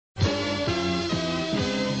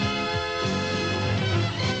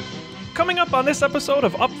Coming up on this episode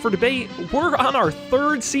of Up for Debate, we're on our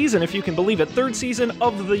third season, if you can believe it. Third season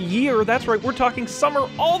of the year. That's right, we're talking summer,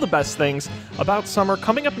 all the best things about summer.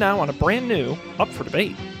 Coming up now on a brand new Up for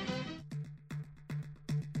Debate.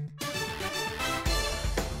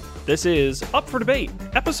 This is Up for Debate,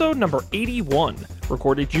 episode number 81,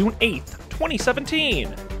 recorded June 8th,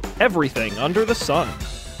 2017. Everything under the sun.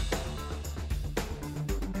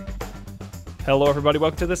 Hello, everybody.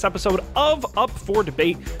 Welcome to this episode of Up for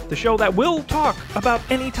Debate, the show that will talk about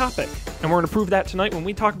any topic. And we're going to prove that tonight when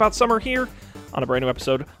we talk about summer here on a brand new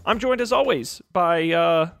episode. I'm joined, as always, by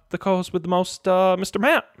the co-host with the most, Mr.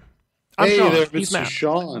 Matt. I'm hey Sean. there, He's Mr. Matt.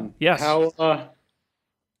 Sean. Yes. How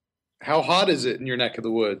hot is it in your neck of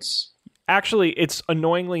the woods? Actually, it's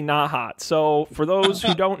annoyingly not hot. So, for those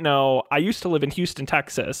who don't know, I used to live in Houston,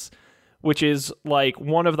 Texas, which is like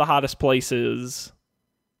one of the hottest places.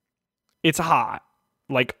 It's hot,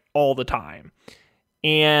 like, all the time.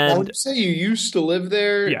 And I would say you used to live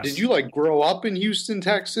there. Yes. Did you like grow up in Houston,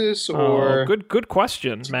 Texas, or good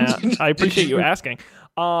question, Matt. I appreciate you asking.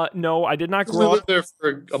 No, I did not you grow lived up. there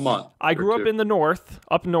for a month? I grew up in the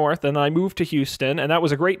up north, and I moved to Houston, and that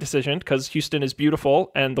was a great decision because Houston is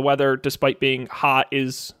beautiful, and the weather, despite being hot,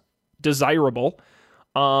 is desirable.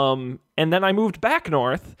 And then I moved back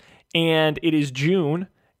north, and it is June,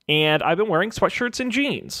 and I've been wearing sweatshirts and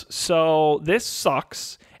jeans. So this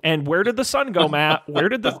sucks. And where did the sun go, Matt?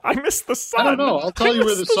 I missed the sun. I don't know. I'll tell you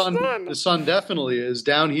where the sun definitely is.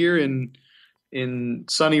 Down here in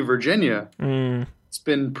sunny Virginia. It's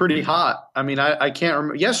been pretty hot. I mean, I can't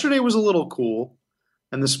remember. Yesterday was a little cool,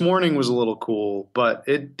 and this morning was a little cool, but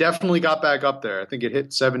it definitely got back up there. I think it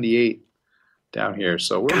hit 78 down here.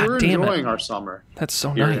 So we're enjoying our summer. That's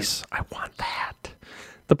so nice. I want that.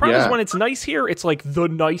 The problem is when it's nice here, it's like the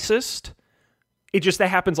nicest. That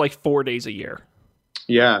happens like 4 days a year.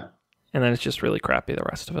 Yeah. And then it's just really crappy the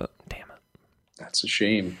rest of it. Damn it. That's a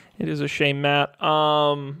shame. It is a shame, Matt.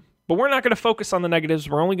 But we're not going to focus on the negatives.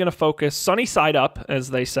 We're only going to focus sunny side up,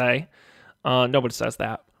 as they say. Nobody says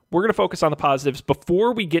that. We're going to focus on the positives.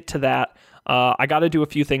 Before we get to that, I got to do a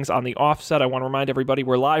few things on the offset. I want to remind everybody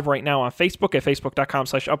we're live right now on Facebook at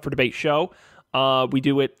facebook.com/upfordebateshow. We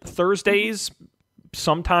do it Thursdays,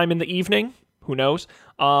 sometime in the evening. Who knows?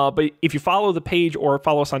 But if you follow the page or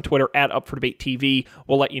follow us on Twitter at UpForDebateTV,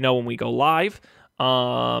 we'll let you know when we go live.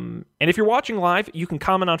 And if you're watching live, you can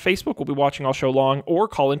comment on Facebook. We'll be watching all show long, or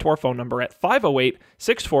call into our phone number at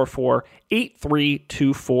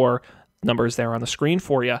 508-644-8324. Number is there on the screen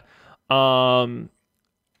for you. I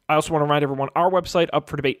also want to remind everyone our website,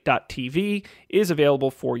 upfordebate.tv, is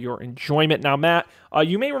available for your enjoyment. Now, Matt,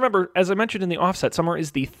 you may remember, as I mentioned in the offset, summer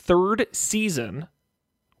is the third season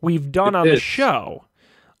we've done on the show.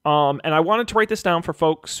 And I wanted to write this down for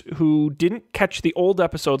folks who didn't catch the old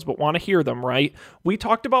episodes but want to hear them, right? We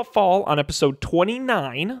talked about fall on episode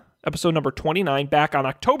number 29, back on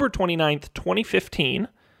October 29th, 2015.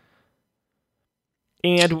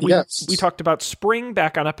 And we talked about spring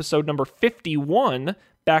back on episode number 51,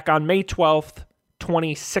 back on May 12th,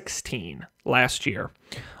 2016, last year.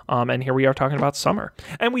 And here we are talking about summer.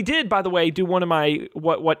 And we did, by the way, do one of my,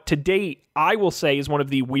 what to date, I will say is one of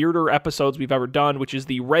the weirder episodes we've ever done, which is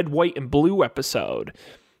the red, white, and blue episode,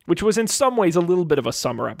 which was in some ways a little bit of a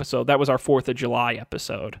summer episode. That was our 4th of July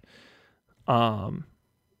episode,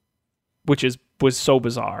 which was so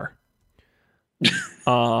bizarre.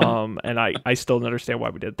 And I still don't understand why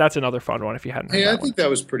we did. That's another fun one if you hadn't heard I think that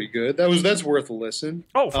was pretty good. That's worth a listen.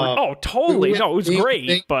 Totally. No, it was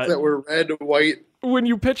great. But that were red, white. When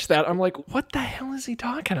you pitched that, I'm like, what the hell is he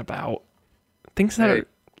talking about? Things that are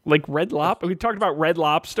like red lobster. We talked about red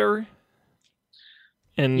lobster.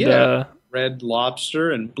 And red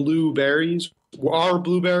lobster and blueberries. Are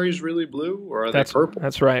blueberries really blue, or are they purple?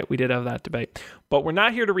 That's right. We did have that debate. But we're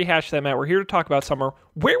not here to rehash that, Matt. We're here to talk about summer.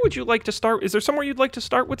 Where would you like to start? Is there somewhere you'd like to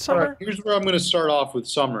start with summer? Right, here's where I'm going to start off with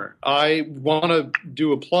summer. I want to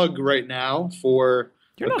do a plug right now for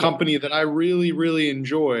a company that I really, really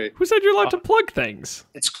enjoy. Who said you're allowed to plug things?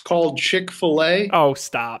 It's called Chick-fil-A. Oh,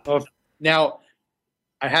 stop. Now,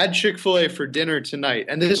 I had Chick-fil-A for dinner tonight,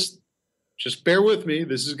 and just bear with me,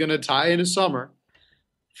 this is going to tie into summer.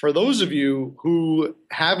 For those of you who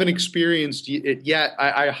haven't experienced it yet,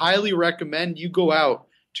 I highly recommend you go out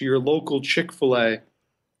to your local Chick-fil-A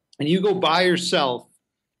and you go buy yourself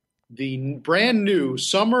the brand new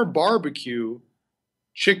summer barbecue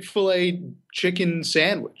Chick-fil-A chicken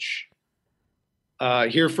sandwich.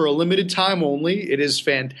 Here for a limited time only. It is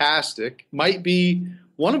fantastic. Might be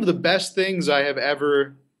one of the best things I have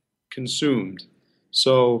ever consumed.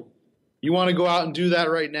 So you want to go out and do that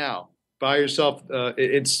right now. Buy yourself.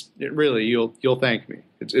 You'll thank me.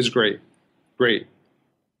 It's great. Great.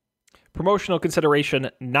 promotional consideration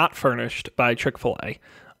not furnished by Chick-fil-A.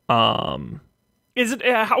 Is it?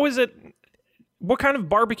 How is it? What kind of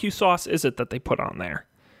barbecue sauce is it that they put on there?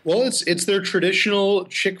 Well, it's their traditional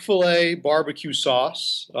Chick-fil-A barbecue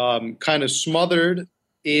sauce, kind of smothered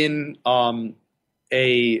in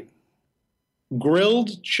a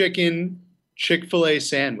grilled chicken Chick-fil-A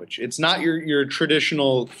sandwich. It's not your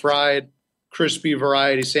traditional fried crispy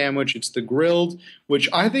variety sandwich. It's the grilled, which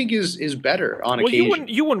I think is better on occasion.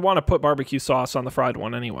 You wouldn't want to put barbecue sauce on the fried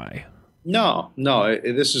one anyway. No.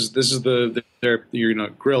 This is their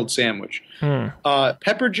grilled sandwich.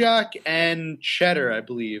 Pepper jack and cheddar, I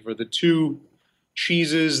believe, are the two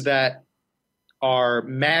cheeses that are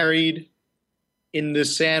married in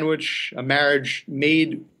this sandwich. A marriage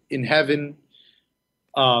made in heaven.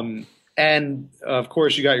 And of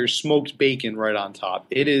course, you got your smoked bacon right on top.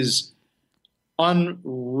 It is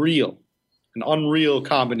unreal. An unreal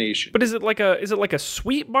combination. But is it like a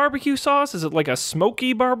sweet barbecue sauce? Is it like a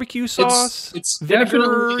smoky barbecue sauce? It's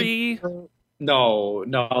vinegary. No.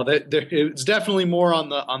 It's definitely more on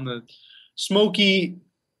the smoky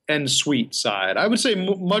and sweet side. I would say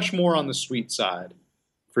much more on the sweet side,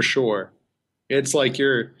 for sure. It's like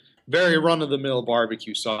your very run-of-the-mill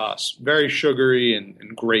barbecue sauce, very sugary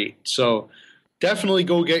and great. So definitely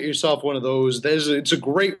go get yourself one of those. It's a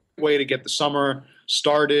great way to get the summer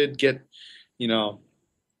started. Get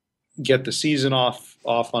the season off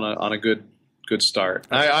on a good start.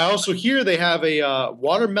 I also hear they have a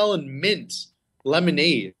watermelon mint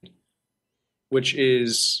lemonade, which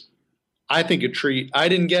is, I think, a treat. I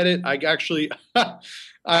didn't get it. I actually,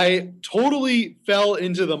 I totally fell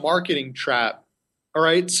into the marketing trap. All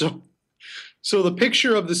right, so the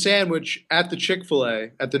picture of the sandwich at the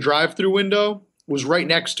Chick-fil-A at the drive-through window was right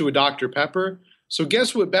next to a Dr. Pepper. So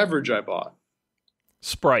guess what beverage I bought?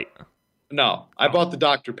 Sprite. No, I bought the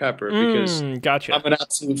Dr. Pepper because gotcha. I'm an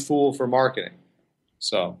absolute fool for marketing.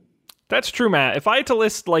 So that's true, Matt. If I had to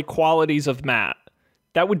list like qualities of Matt,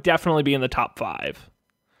 that would definitely be in the top 5.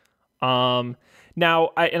 Now,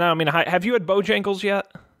 have you had Bojangles yet?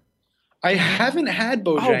 I haven't had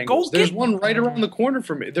Bojangles. There's one right around the corner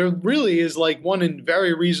from me. There really is like one in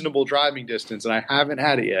very reasonable driving distance, and I haven't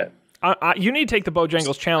had it yet. You need to take the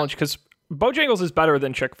Bojangles challenge because Bojangles is better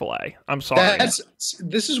than Chick-fil-A. I'm sorry.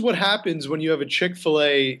 This is what happens when you have a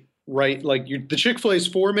Chick-fil-A, right? Like the Chick-fil-A is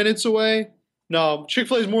 4 minutes away. No,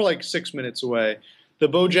 Chick-fil-A is more like 6 minutes away. The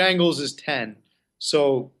Bojangles is 10.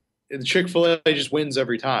 So the Chick-fil-A just wins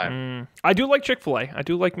every time. I do like Chick-fil-A. I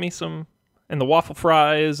do like me some, and the waffle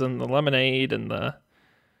fries and the lemonade and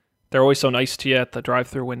they're always so nice to you at the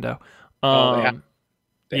drive-through window. They have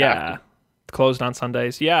to. Closed on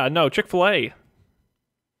Sundays. Yeah, no, Chick-fil-A.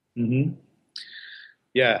 Mm-hmm.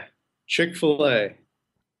 Yeah, Chick-fil-A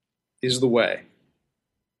is the way.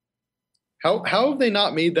 How have they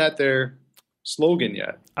not made that their slogan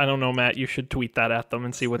yet? I don't know, Matt. You should tweet that at them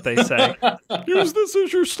and see what they say. Use this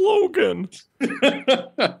as your slogan.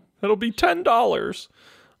 It'll be $10.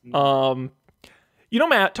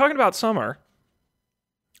 Matt, talking about summer,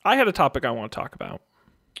 I had a topic I want to talk about.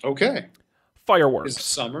 Okay. Fireworks. Is it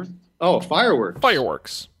summer? Oh, fireworks.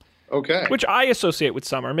 Fireworks. Okay. Which I associate with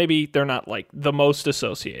summer. Maybe they're not like the most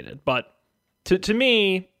associated, but to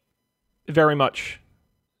me, very much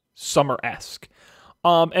summer-esque.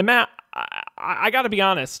 And Matt, I got to be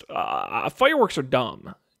honest, fireworks are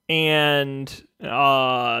dumb, and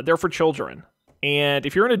they're for children. And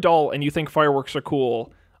if you're an adult and you think fireworks are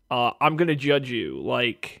cool, I'm going to judge you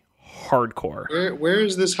like hardcore. Where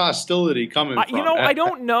is this hostility coming from? I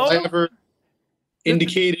don't know. Have I ever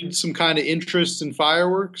indicated some kind of interest in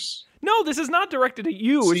fireworks? No, this is not directed at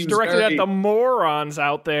you. It's directed at the morons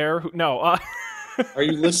out there. Are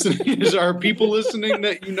you listening? Are people listening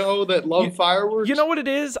that love fireworks? You know what it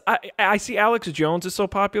is? I see Alex Jones is so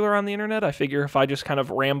popular on the internet. I figure if I just kind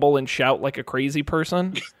of ramble and shout like a crazy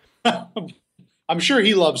person. I'm sure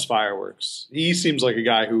he loves fireworks. He seems like a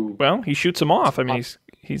guy who... Well, he shoots them off. I mean,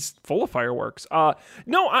 he's full of fireworks.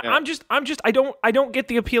 I'm just I don't get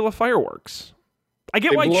the appeal of fireworks. I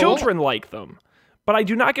get why children like them, but I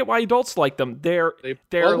do not get why adults like them. They're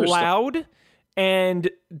loud and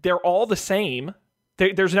they're all the same.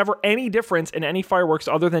 There's never any difference in any fireworks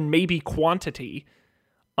other than maybe quantity.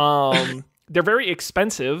 They're very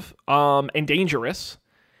expensive and dangerous,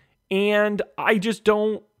 and I just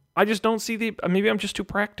don't see the. Maybe I'm just too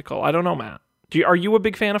practical. I don't know, Matt. Are you a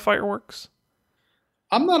big fan of fireworks?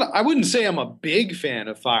 I'm not. I wouldn't say I'm a big fan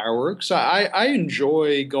of fireworks. I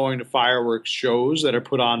enjoy going to fireworks shows that are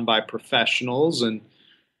put on by professionals, and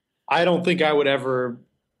I don't think I would ever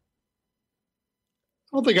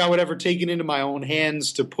take it into my own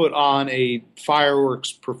hands to put on a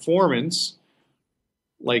fireworks performance.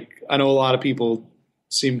 like I know a lot of people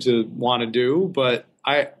seem to want to do, but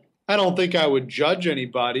I don't think I would judge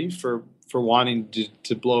anybody for wanting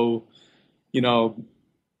to blow, you know,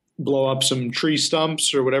 blow up some tree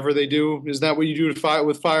stumps or whatever they do. Is that what you do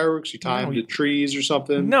with fireworks? You tie them to trees or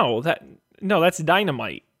something? No, that's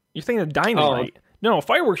dynamite. You're thinking of dynamite. Oh. No,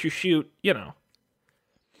 fireworks you shoot, you know.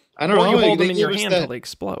 I don't Or know. you hold They them in your gave us hand that- till they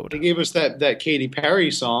explode. They gave us that Katy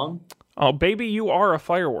Perry song. Oh, baby, you are a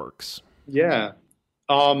fireworks. Yeah.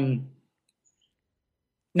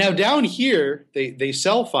 Now down here, they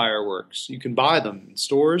sell fireworks. You can buy them in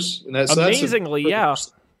stores, and that's Amazingly, yeah.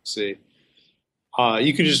 See,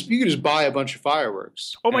 you could just buy a bunch of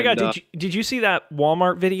fireworks. Oh my God! Did you see that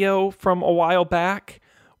Walmart video from a while back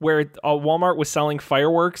where Walmart was selling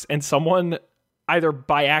fireworks and someone either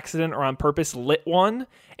by accident or on purpose lit one,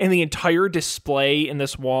 and the entire display in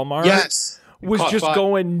this Walmart was just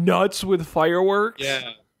going nuts with fireworks?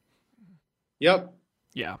 Yeah. Yep.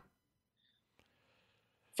 Yeah.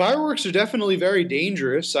 Fireworks are definitely very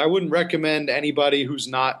dangerous. I wouldn't recommend anybody who's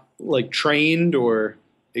not like trained or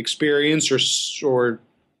experienced or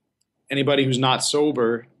anybody who's not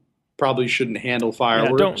sober probably shouldn't handle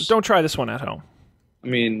fireworks. Yeah, don't try this one at home. I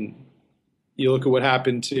mean, you look at what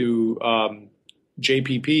happened to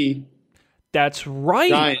JPP. That's right.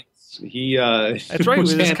 Giants. That's right. He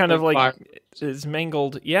was just kind of like fireworks. his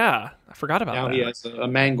mangled. Yeah, I forgot about Now that. he has a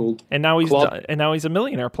mangled. And now club. he's a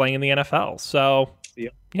millionaire playing in the NFL. So,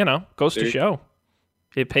 Yep. you know, goes to show.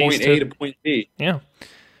 It pays Point A to point B. Yeah.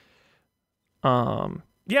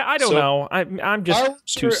 Yeah, I don't know. I'm just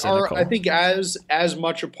fireworks too cynical. I think as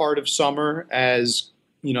much a part of summer as,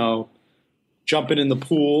 you know, jumping in the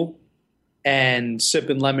pool and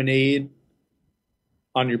sipping lemonade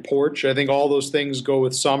on your porch. I think all those things go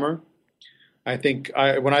with summer. I think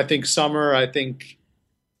when I think summer, I think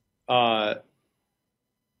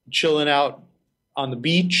chilling out on the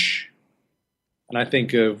beach, and I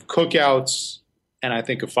think of cookouts, and I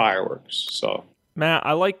think of fireworks. So, Matt,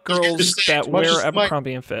 I like girls that wear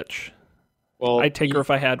Abercrombie and Fitch. Well, I'd take her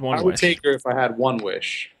if I had one wish. I would take her if I had one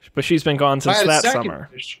wish. But she's been gone since that second summer.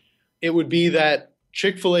 Wish, it would be that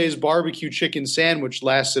Chick-fil-A's barbecue chicken sandwich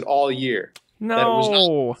lasted all year. No. That it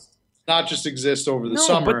was not just exist over the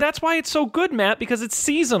summer. But that's why it's so good, Matt, because it's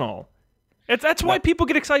seasonal. That's why people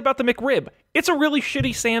get excited about the McRib. It's a really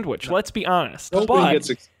shitty sandwich, let's be honest. Nobody gets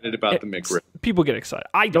excited about the McRib. People get excited.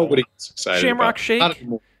 I don't. Nobody gets excited Shamrock about Shake, Not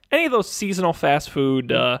anymore. any of those seasonal fast food,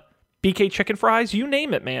 BK chicken fries, you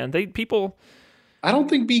name it, man. People... I don't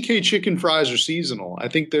think BK chicken fries are seasonal. I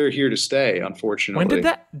think they're here to stay, unfortunately. When did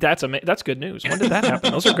that? That's good news. When did that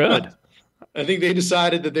happen? Those are good. I think they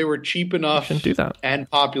decided that they were cheap enough Shouldn't do that. and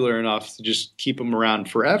popular enough to just keep them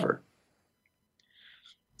around forever.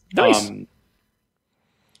 Nice.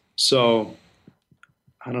 So,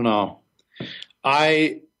 I don't know.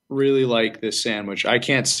 I really like this sandwich. I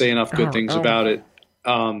can't say enough good things about it.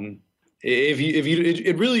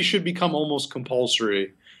 It really should become almost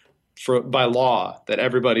compulsory by law that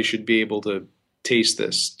everybody should be able to taste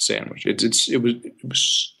this sandwich. It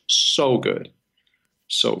was so good,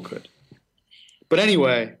 so good. But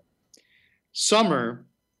anyway, summer.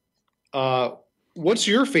 What's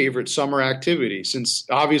your favorite summer activity? Since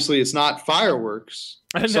obviously it's not fireworks.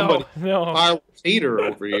 No. Fireworks hater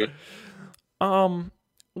over here. Well,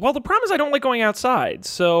 the problem is I don't like going outside,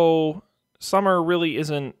 so summer really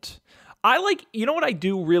isn't. You know what I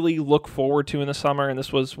do really look forward to in the summer, and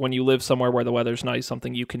this was when you live somewhere where the weather's nice,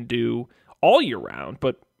 something you can do all year round,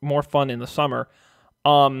 but more fun in the summer.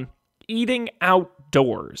 Eating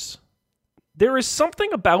outdoors. There is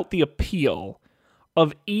something about the appeal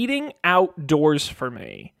of eating outdoors for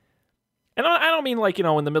me. And I don't mean like, in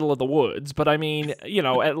the middle of the woods, but I mean,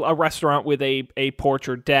 at a restaurant with a porch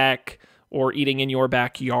or deck or eating in your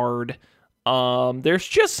backyard. There's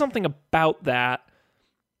just something about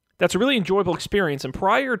that's a really enjoyable experience. And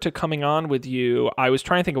prior to coming on with you, I was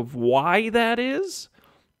trying to think of why that is.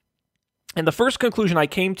 And the first conclusion I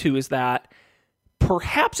came to is that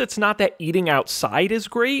perhaps it's not that eating outside is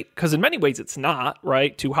great, because in many ways it's not,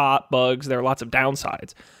 right? Too hot, bugs, there are lots of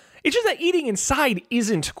downsides. It's just that eating inside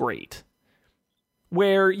isn't great.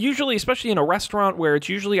 Where usually, especially in a restaurant where it's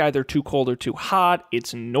usually either too cold or too hot,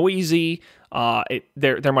 it's noisy,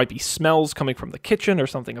 there might be smells coming from the kitchen or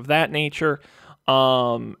something of that nature.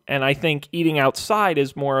 And I think eating outside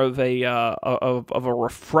is more of a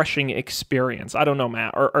refreshing experience. I don't know,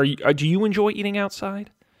 Matt. Do you enjoy eating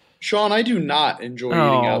outside? Sean, I do not enjoy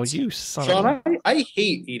eating outside. You son Sean, of I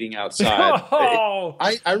hate eating outside.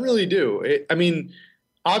 I really do.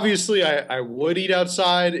 Obviously, I would eat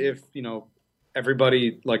outside if,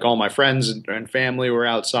 everybody, like all my friends and family were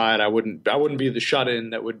outside. I wouldn't be the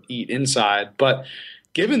shut-in that would eat inside. But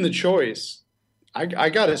given the choice, I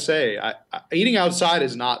gotta say, eating outside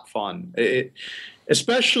is not fun.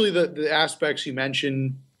 Especially the aspects you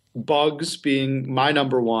mentioned, bugs being my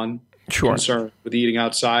number one concern with eating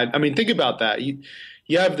outside. I mean, think about that.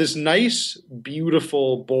 You have this nice,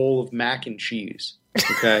 beautiful bowl of mac and cheese.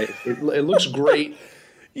 Okay, it looks great.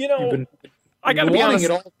 I gotta be honest.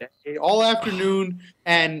 It all day, all afternoon,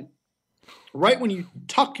 and right when you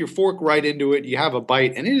tuck your fork right into it, you have a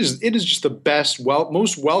bite, and it is just the best,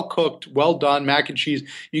 most well cooked, well done mac and cheese.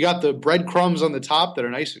 You got the breadcrumbs on the top that are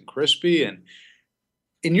nice and crispy, and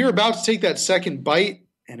you're about to take that second bite,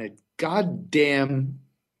 and a goddamn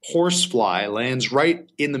horsefly lands right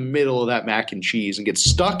in the middle of that mac and cheese and gets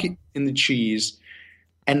stuck in the cheese.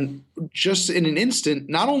 And just in an instant,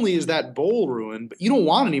 not only is that bowl ruined, but you don't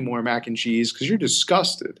want any more mac and cheese because you're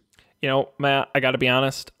disgusted. Matt, I got to be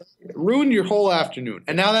honest. It ruined your whole afternoon.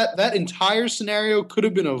 And now that entire scenario could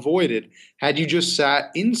have been avoided had you just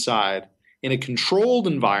sat inside in a controlled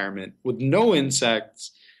environment with no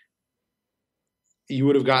insects. You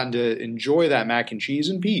would have gotten to enjoy that mac and cheese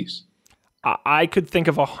in peace. I could think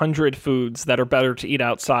of 100 foods that are better to eat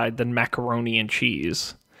outside than macaroni and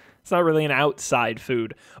cheese. It's not really an outside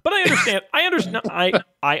food, but I understand.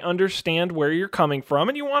 I understand where you're coming from,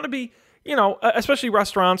 and you want to be, especially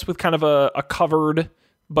restaurants with kind of a covered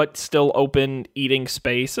but still open eating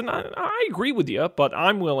space. And I agree with you, but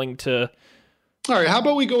I'm willing to. All right, how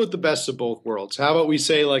about we go with the best of both worlds? How about we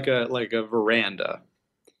say like a veranda?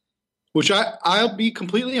 Which I'll be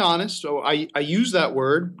completely honest. So I use that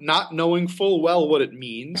word not knowing full well what it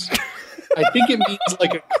means. I think it means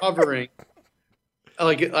like a covering.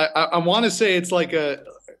 Like I want to say it's like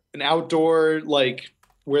an outdoor, like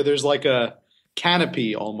where there's like a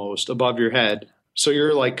canopy almost above your head. So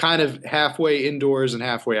you're like kind of halfway indoors and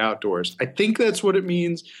halfway outdoors. I think that's what it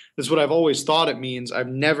means. That's what I've always thought it means. I've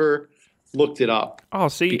never looked it up. Oh,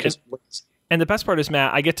 see. And the best part is,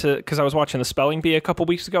 Matt, I get to, because I was watching the spelling bee a couple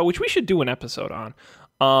weeks ago, which we should do an episode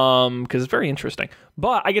on, because it's very interesting.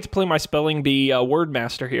 But I get to play my spelling bee word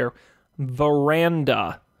master here.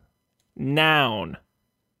 Veranda. Noun.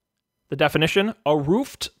 The definition, a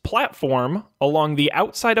roofed platform along the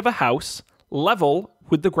outside of a house, level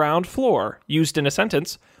with the ground floor. Used in a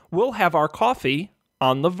sentence, we'll have our coffee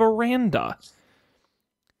on the veranda.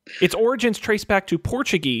 Its origins trace back to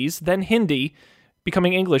Portuguese, then Hindi,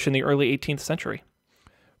 becoming English in the early 18th century.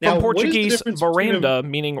 From Portuguese, veranda,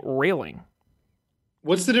 meaning railing.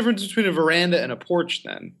 What's the difference between a veranda and a porch,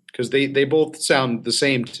 then? Because they both sound the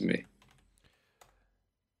same to me.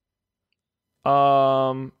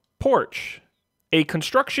 Porch. A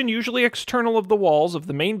construction usually external of the walls of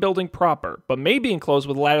the main building proper, but may be enclosed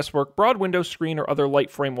with latticework, broad window screen, or other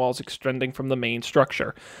light frame walls extending from the main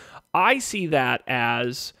structure. I see that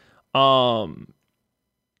as...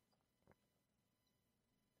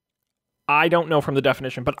 I don't know from the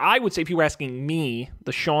definition, but I would say if you were asking me,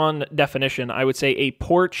 the Sean definition, I would say a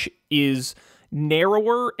porch is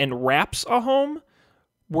narrower and wraps a home,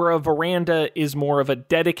 where a veranda is more of a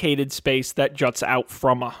dedicated space that juts out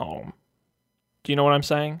from a home. Do you know what I'm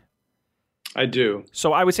saying? I do.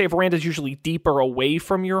 So I would say a veranda is usually deeper away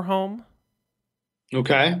from your home.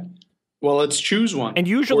 Okay. Well, let's choose one. And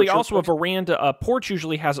usually also a veranda, a porch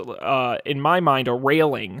usually has, in my mind, a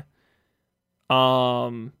railing.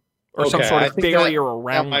 Or some sort of barrier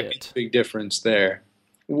around it. That might be the big difference there.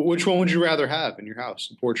 Which one would you rather have in your house,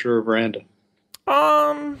 a porch or a veranda?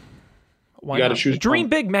 Why you got to choose. Dream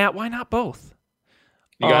big, Matt. Why not both?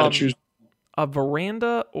 You got to choose a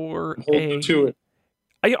veranda or Hold to it.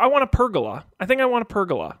 I want a pergola. I think I want a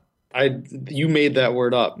pergola. You made that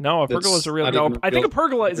word up. No, a pergola is a real. No, I think a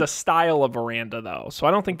pergola is a style of veranda, though. So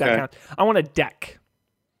I don't think that counts. I want a deck.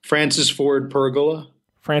 Francis Ford pergola.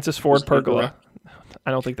 Francis Ford pergola. I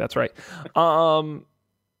don't think that's right.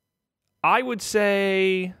 I would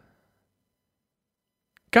say,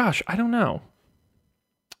 gosh, I don't know.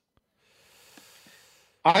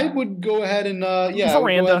 I would go ahead and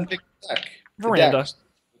veranda. Veranda.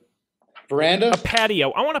 Veranda. A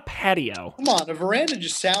patio. I want a patio. Come on, a veranda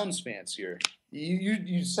just sounds fancier.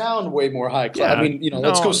 You sound way more high class. Yeah, I mean,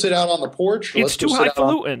 let's go sit out on the porch. It's too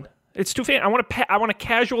highfalutin. It's too fancy. I want a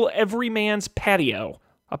casual everyman's patio.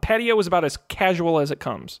 A patio is about as casual as it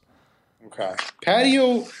comes. Okay.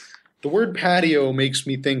 Patio, the word patio makes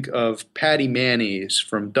me think of Patty Mayonnaise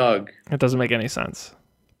from Doug. It doesn't make any sense.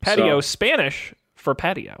 Patio, Spanish for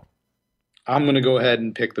patio. I'm going to go ahead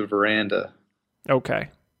and pick the veranda. Okay.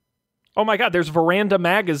 Oh my God, there's Veranda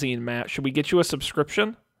Magazine, Matt. Should we get you a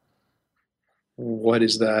subscription? What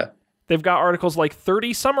is that? They've got articles like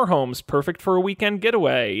 30 summer homes perfect for a weekend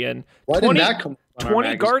getaway and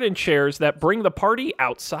 20 garden chairs that bring the party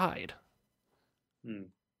outside. Hmm.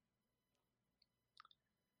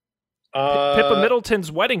 Pippa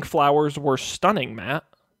Middleton's wedding flowers were stunning, Matt.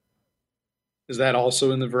 Is that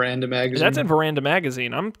also in the Veranda magazine? That's in Veranda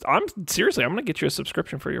magazine. I'm seriously, I'm going to get you a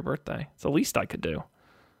subscription for your birthday. It's the least I could do.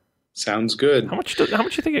 Sounds good. How much do you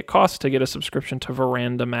think it costs to get a subscription to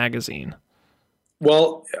Veranda magazine?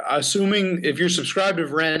 Well, assuming if you're subscribed to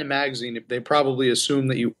Veranda magazine, they probably assume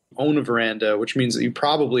that you own a Veranda, which means that you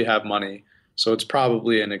probably have money. So it's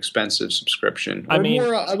probably an expensive subscription. Or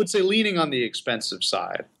more, I would say, leaning on the expensive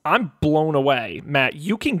side. I'm blown away, Matt.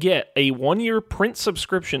 You can get a 1-year print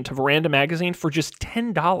subscription to Veranda magazine for just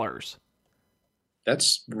 $10.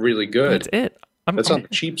 That's really good. That's it. That's on the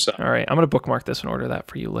cheap side. All right, I'm going to bookmark this and order that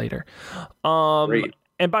for you later. Great.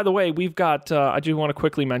 And by the way, we've got, I do want to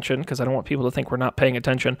quickly mention, because I don't want people to think we're not paying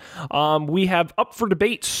attention, we have Up for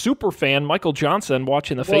Debate superfan Michael Johnson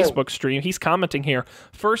watching the Facebook stream. He's commenting here.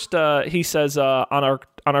 First, he says on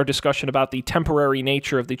our discussion about the temporary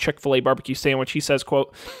nature of the Chick-fil-A barbecue sandwich, he says,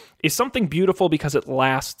 quote, "is something beautiful because it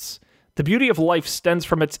lasts. The beauty of life stems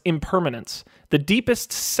from its impermanence. The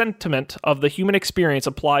deepest sentiment of the human experience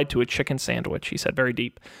applied to a chicken sandwich," he said, very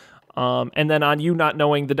deep. And then on you not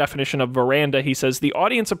knowing the definition of Veranda, he says, "the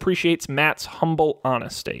audience appreciates Matt's humble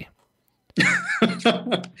honesty."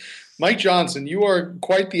 Mike Johnson, you are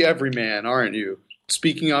quite the everyman, aren't you?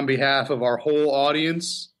 Speaking on behalf of our whole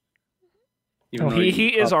audience. He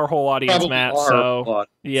is our whole audience, Matt. So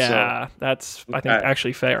yeah, that's I think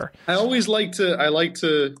actually fair. I like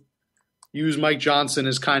to use Mike Johnson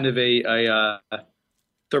as kind of a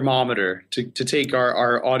thermometer to take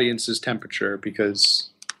our audience's temperature, because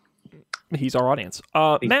he's our audience.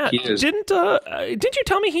 Matt, didn't you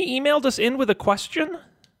tell me he emailed us in with a question?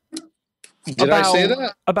 I say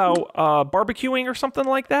that? About barbecuing or something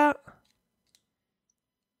like that?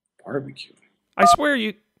 Barbecue. I swear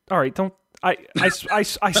you... All right, don't... I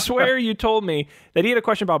swear you told me that he had a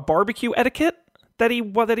question about barbecue etiquette that he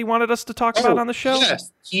wanted us to talk about on the show.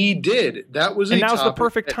 Yes, he did. That was now's the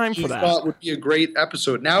perfect time for that. Thought would be a great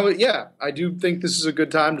episode. Now, yeah, I do think this is a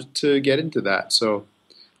good time to get into that. So,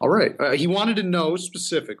 all right, he wanted to know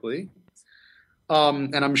specifically,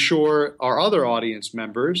 and I'm sure our other audience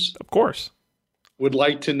members, of course, would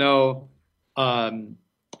like to know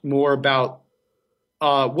more about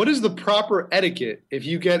what is the proper etiquette if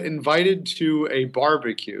you get invited to a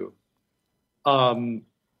barbecue. Do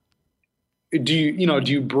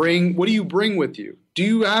you bring, what do you bring with you? Do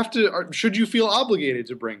you have to, or should you feel obligated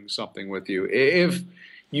to bring something with you? If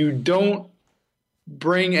you don't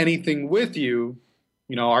bring anything with you,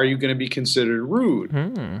 are you going to be considered rude?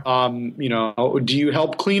 Do you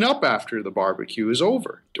help clean up after the barbecue is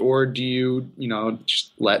over? Or do you,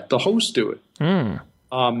 just let the host do it?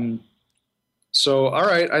 So, all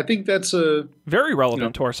right, I think that's a very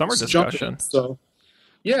relevant to our summer discussion. So,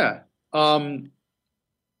 yeah.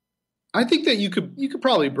 I think that you could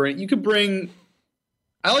probably bring,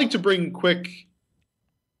 I like to bring quick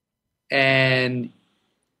and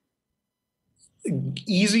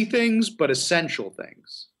easy things, but essential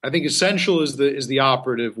things. I think essential is the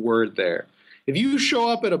operative word there. If you show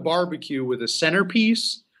up at a barbecue with a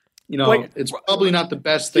centerpiece, it's probably not the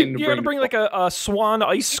best thing to bring. You got to bring like a swan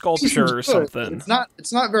ice sculpture or something.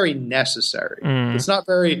 It's not very necessary. It's not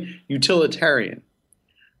very utilitarian.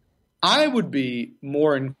 I would be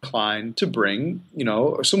more inclined to bring,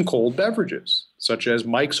 some cold beverages, such as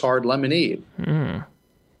Mike's Hard Lemonade,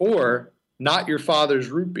 or Not Your Father's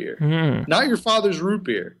Root Beer. Not Your Father's Root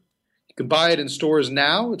Beer. You can buy it in stores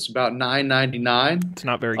now. It's about $9.99. It's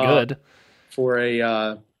not very good for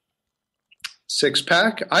a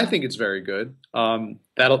 6-pack. I think it's very good.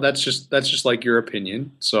 That's just like your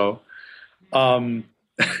opinion. So.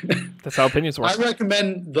 That's how opinions work. I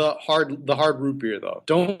recommend the hard root beer, though.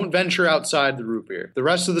 Don't venture outside the root beer. The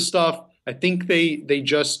rest of the stuff, I think they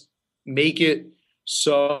just make it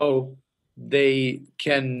so they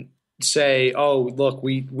can say, oh, look,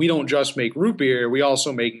 we don't just make root beer. We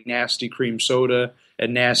also make nasty cream soda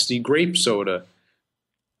and nasty grape soda.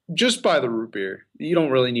 Just buy the root beer. You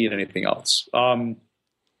don't really need anything else. All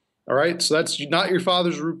right, so that's Not Your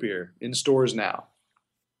Father's Root Beer in stores now.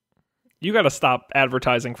 You got to stop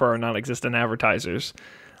advertising for our non-existent advertisers.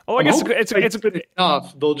 Oh, I guess it's good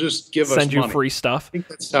enough. They'll just give us send you money. Free stuff. I think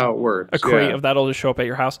that's how it works. A crate of that'll just show up at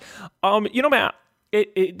your house. Matt,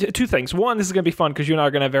 two things. One, this is going to be fun because you and I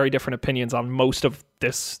are going to have very different opinions on most of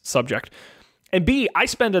this subject. And B, I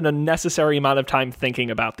spend an unnecessary amount of time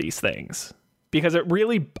thinking about these things because it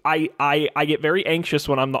really, I get very anxious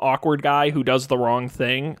when I'm the awkward guy who does the wrong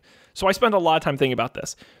thing. So I spend a lot of time thinking about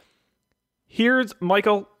this. Here's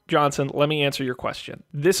Michael Johnson, let me answer your question.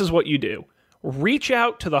 This is what you do. Reach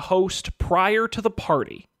out to the host prior to the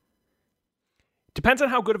party. Depends on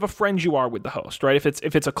how good of a friend you are with the host, right? If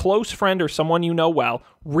it's a close friend or someone you know well,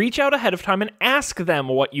 reach out ahead of time and ask them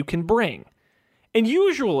what you can bring. And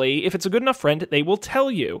usually, if it's a good enough friend, they will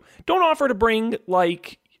tell you. Don't offer to bring,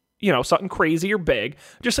 like, something crazy or big.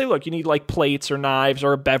 Just say, look, you need, like, plates or knives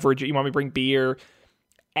or a beverage. You want me to bring beer?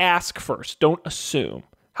 Ask first. Don't assume.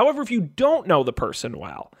 However, if you don't know the person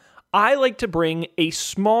well, I like to bring a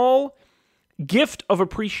small gift of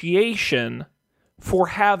appreciation for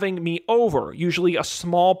having me over. Usually a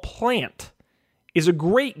small plant is a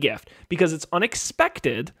great gift because it's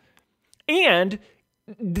unexpected and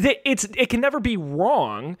it can never be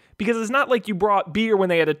wrong because it's not like you brought beer when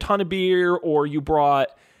they had a ton of beer or you brought,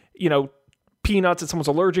 peanuts and someone's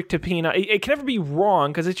allergic to peanut. It can never be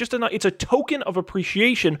wrong because it's a token of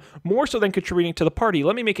appreciation more so than contributing to the party.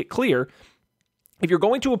 Let me make it clear. If you're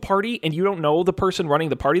going to a party and you don't know the person running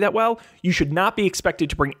the party that well, you should not be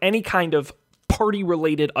expected to bring any kind of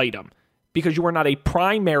party-related item because you are not a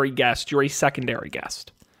primary guest, you're a secondary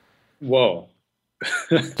guest. Whoa.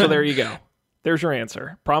 So there you go. There's your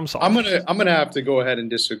answer. Problem solved. I'm gonna have to go ahead and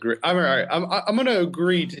disagree. I'm all right. I'm gonna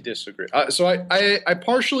agree to disagree. So I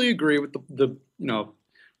partially agree with the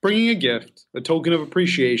bringing a gift, a token of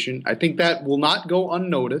appreciation. I think that will not go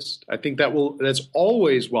unnoticed. I think that's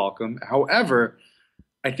always welcome. However,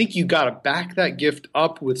 I think you got to back that gift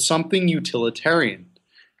up with something utilitarian.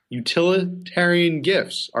 Utilitarian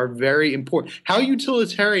gifts are very important. How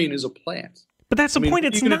utilitarian is a plant? But that's the point.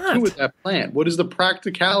 It's not. What are you going to do with that plant? What is the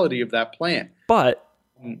practicality of that plant? But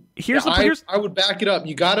I would back it up.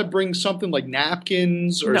 You got to bring something like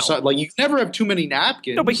napkins or something. Like you never have too many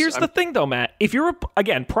napkins. No, but here's the thing, though, Matt. If you're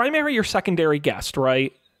again primary or secondary guest,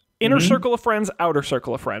 right? Inner circle of friends, outer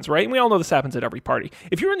circle of friends, right? And we all know this happens at every party.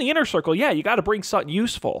 If you're in the inner circle, yeah, you got to bring something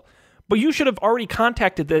useful. But you should have already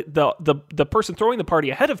contacted the person throwing the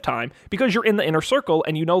party ahead of time because you're in the inner circle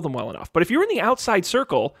and you know them well enough. But if you're in the outside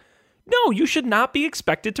circle, no, you should not be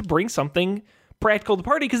expected to bring something practical to the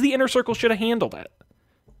party because the inner circle should have handled it.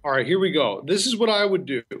 All right, here we go. This is what I would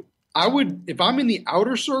do. If I'm in the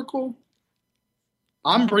outer circle,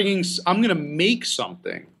 I'm going to make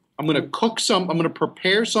something. I'm going to cook I'm going to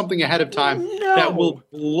prepare something ahead of time that will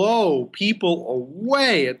blow people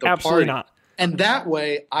away at the Absolutely party. Not. And that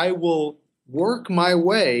way, I will work my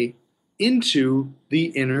way into the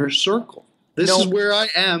inner circle. This is where I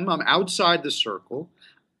am. I'm outside the circle.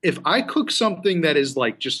 If I cook something that is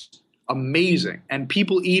like just amazing and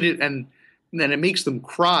people eat it and then it makes them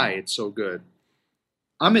cry, it's so good.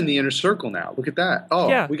 I'm in the inner circle now. Look at that. Oh,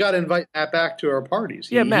 yeah. We got to invite Matt back to our parties.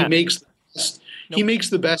 He makes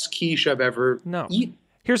the best quiche I've ever eaten.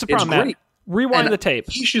 Here's the problem, Matt. Rewind the tape.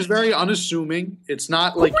 Quiche is very unassuming. It's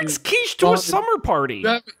not like who brings quiche to a summer party.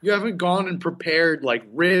 You haven't gone and prepared like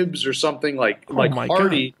ribs or something like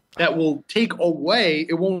hearty that will take away.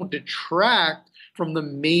 It won't detract from the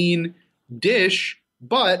main dish,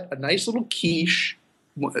 but a nice little quiche,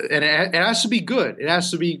 and it has to be good. It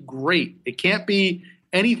has to be great. It can't be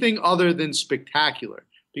anything other than spectacular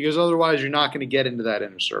because otherwise you're not going to get into that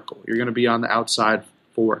inner circle. You're going to be on the outside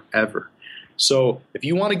forever. So if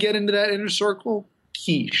you want to get into that inner circle,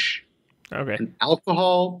 quiche. Okay. And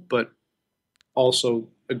alcohol, but also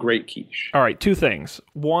a great quiche. All right, two things.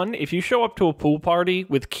 One, if you show up to a pool party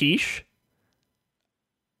with quiche,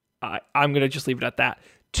 I'm going to just leave it at that.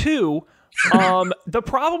 Two, the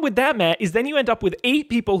problem with that, Matt, is then you end up with 8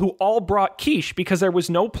 people who all brought quiche because there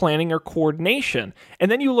was no planning or coordination.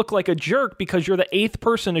 And then you look like a jerk because you're the 8th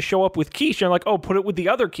person to show up with quiche. And you're like, oh, put it with the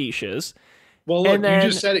other quiches. Well, look, you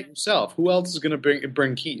just said it yourself. Who else is going to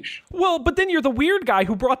bring quiche? Well, but then you're the weird guy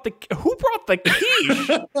who brought the quiche.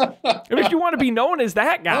 If you want to be known as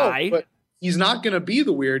that guy. No, but he's not going to be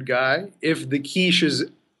the weird guy if the quiche is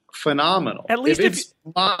phenomenal. At least if it's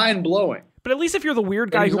mind-blowing. But at least if you're the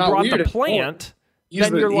weird guy who brought the plant,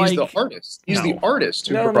 then you're like... He's the artist. He's the artist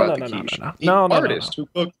who brought the quiche. The artist who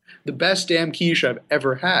cooked the best damn quiche I've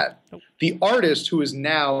ever had. Nope. The artist who is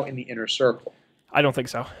now in the inner circle. I don't think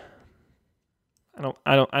so.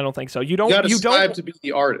 I don't think so. You don't to be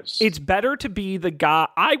the artist. It's better to be the guy.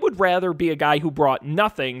 I would rather be a guy who brought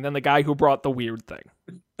nothing than the guy who brought the weird thing.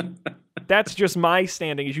 That's just my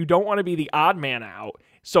standing. Is you don't want to be the odd man out.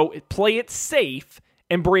 So play it safe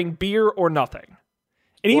and bring beer or nothing.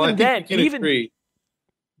 And even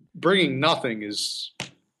bringing nothing is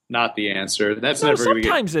not the answer. That's never going to get.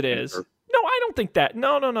 Sometimes it is. No, I don't think that.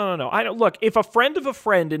 No. I don't. Look, if a friend of a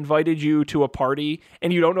friend invited you to a party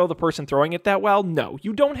and you don't know the person throwing it that well, no,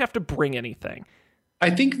 you don't have to bring anything. I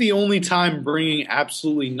think the only time bringing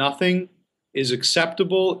absolutely nothing is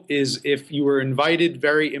acceptable is if you were invited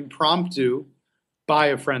very impromptu by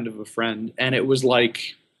a friend of a friend, and it was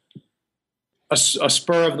like a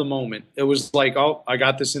spur of the moment. It was like, oh, I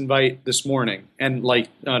got this invite this morning, and like,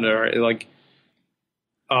 no, like,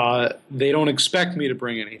 they don't expect me to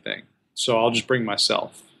bring anything, so I'll just bring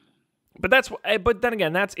myself. But then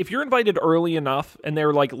again, that's if you're invited early enough and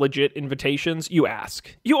they're like legit invitations, you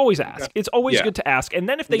ask. You always ask. Okay. It's always Yeah. good to ask. And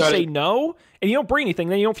then if they say no and you don't bring anything,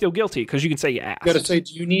 then you don't feel guilty because you can say you asked. You got to say,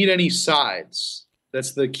 do you need any sides?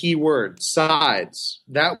 That's the key word, sides.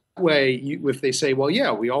 That way, if they say, well,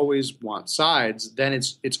 yeah, we always want sides, then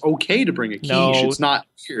it's okay to bring a quiche. No. It's not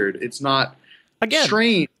weird. It's not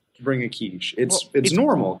strange to bring a quiche. It's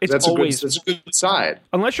normal. That's a good side.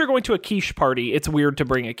 Unless you're going to a quiche party, it's weird to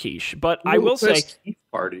bring a quiche. But I will say, quiche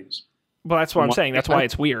parties. Well, that's what I'm saying. That's why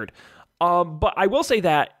it's weird. But I will say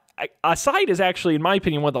that a side is actually, in my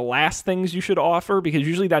opinion, one of the last things you should offer because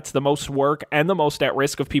usually that's the most work and the most at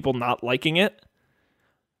risk of people not liking it.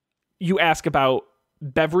 You ask about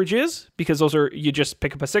beverages because those are, you just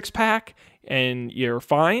pick up a 6-pack and you're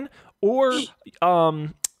fine. Or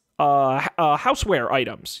houseware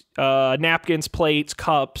items, napkins, plates,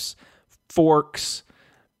 cups, forks,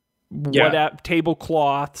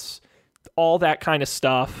 tablecloths, all that kind of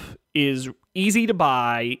stuff is easy to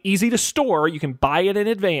buy, easy to store. You can buy it in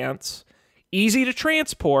advance, easy to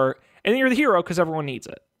transport, and then you're the hero because everyone needs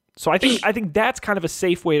it. So I think that's kind of a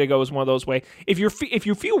safe way to go. Is one of those ways. If you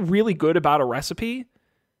feel really good about a recipe,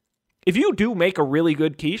 if you do make a really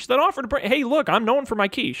good quiche, then offer to bring. Hey, look, I'm known for my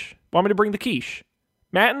quiche. Want me to bring the quiche?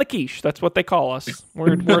 Matt and the quiche. That's what they call us.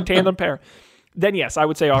 We're a tandem pair. Then yes, I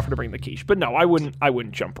would say offer to bring the quiche. But no, I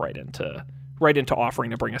wouldn't jump right into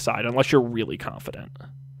offering to bring a side unless you're really confident.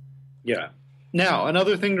 Yeah. Now,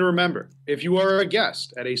 another thing to remember: if you are a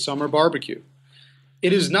guest at a summer barbecue,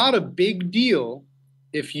 it is not a big deal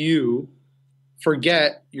if you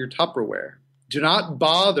forget your Tupperware. Do not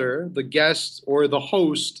bother the guest or the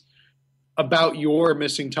host about your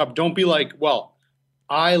missing Tupperware. Don't be like, well,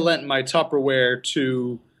 I lent my Tupperware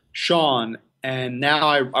to Sean and now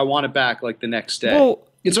I want it back like the next day. Well,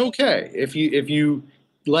 it's okay if you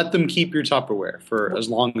let them keep your Tupperware for as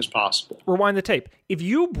long as possible. Rewind the tape. If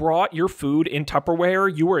you brought your food in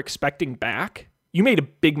Tupperware you were expecting back, you made a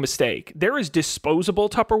big mistake. There is disposable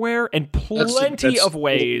Tupperware and plenty of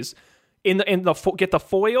ways get the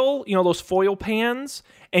foil, those foil pans,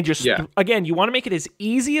 and just again, you want to make it as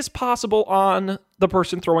easy as possible on the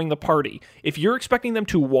person throwing the party. If you're expecting them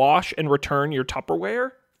to wash and return your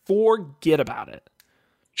Tupperware, forget about it.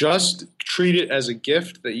 Just treat it as a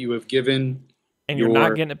gift that you have given, and you're not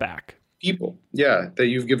getting it back. People, that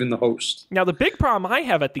you've given the host. Now, the big problem I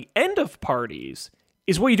have at the end of parties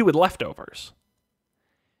is what you do with leftovers.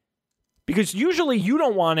 Because usually you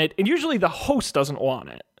don't want it, and usually the host doesn't want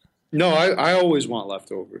it. No, I always want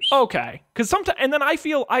leftovers. Okay, because sometimes, and then I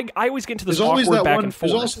feel I always get into this awkward back and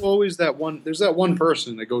forth. There's also always that one. There's that one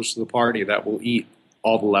person that goes to the party that will eat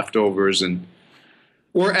all the leftovers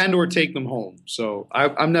or take them home. So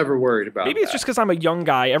I'm never worried about. Maybe it's just because I'm a young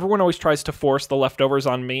guy. Everyone always tries to force the leftovers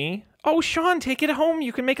on me. Oh, Sean, take it home.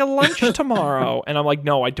 You can make a lunch tomorrow. And I'm like,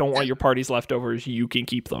 no, I don't want your party's leftovers. You can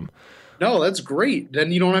keep them. No, that's great.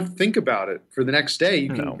 Then you don't have to think about it for the next day. You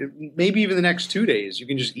can maybe even the next 2 days. You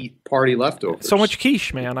can just eat party leftovers. So much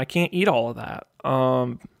quiche, man. I can't eat all of that.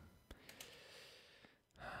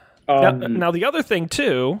 Now the other thing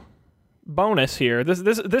too, bonus here.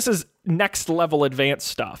 This is next level advanced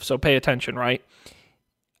stuff. So pay attention, right?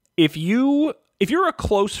 If you're a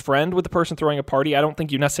close friend with the person throwing a party, I don't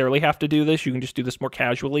think you necessarily have to do this. You can just do this more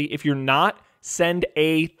casually. If you're not, send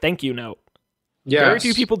a thank you note. Yes. Very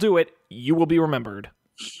few people do it. You will be remembered.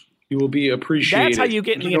 You will be appreciated. That's how you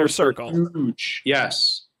get in the inner circle. Huge.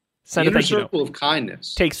 Yes. Send the inner circle of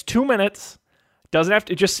kindness. Takes 2 minutes. Doesn't have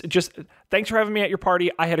to just thanks for having me at your party.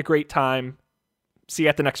 I had a great time. See you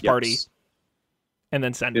at the next party. And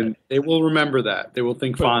then send it. They will remember that. They will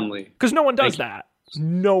think fondly. Because no one does that.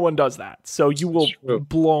 No one does that. So you will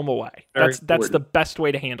blow them away. That's the best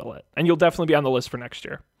way to handle it. And you'll definitely be on the list for next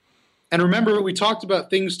year. And remember, we talked about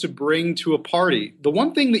things to bring to a party. The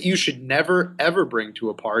one thing that you should never, ever bring to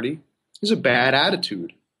a party is a bad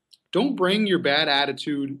attitude. Don't bring your bad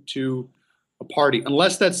attitude to a party,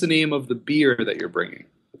 unless that's the name of the beer that you're bringing.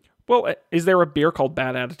 Well, is there a beer called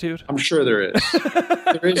Bad Attitude? I'm sure there is.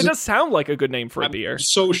 It does sound like a good name for a beer. I'm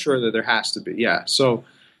so sure that there has to be, yeah. So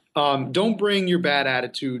don't bring your bad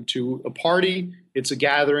attitude to a party. It's a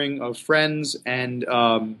gathering of friends, and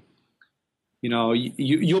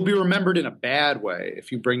you'll be remembered in a bad way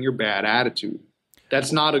if you bring your bad attitude.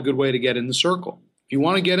 That's not a good way to get in the circle. If you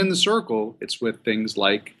want to get in the circle, it's with things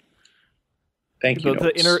like thank you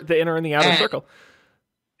notes. The inner and the outer circle.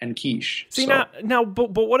 And quiche. See, now,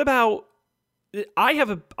 but what about? I have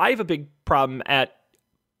a big problem at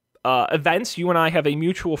events. You and I have a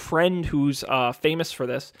mutual friend who's famous for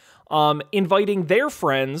this, inviting their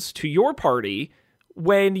friends to your party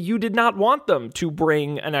when you did not want them to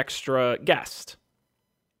bring an extra guest.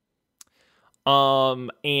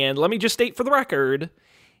 And let me just state for the record,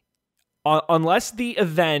 unless the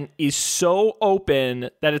event is so open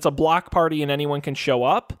that it's a block party and anyone can show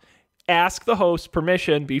up, ask the host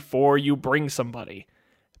permission before you bring somebody.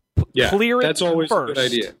 Clear it that's always first. a good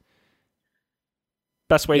idea.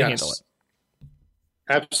 Best way to handle it.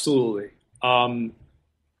 Absolutely.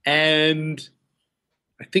 And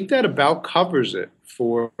I think that about covers it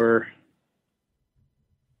for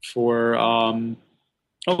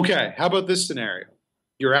okay, how about this scenario?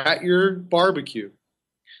 You're at your barbecue.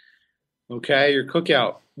 Okay, your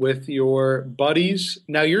cookout with your buddies.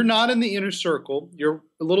 Now, you're not in the inner circle. You're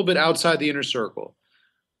a little bit outside the inner circle.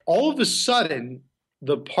 All of a sudden,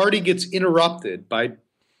 the party gets interrupted by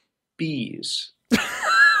bees.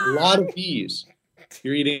 A lot of bees.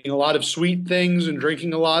 You're eating a lot of sweet things and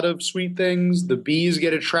drinking a lot of sweet things. The bees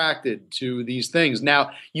get attracted to these things.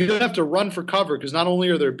 Now, you don't have to run for cover because not only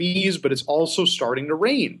are there bees, but it's also starting to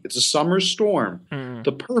rain. It's a summer storm.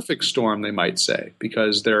 The perfect storm, they might say,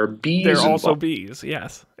 because there are bees. There are also bees,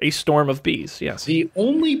 yes. A storm of bees, yes. The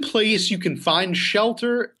only place you can find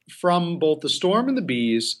shelter from both the storm and the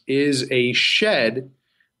bees is a shed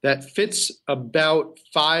that fits about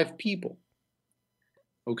 5 people.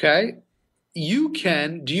 Okay? You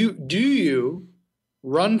can, do you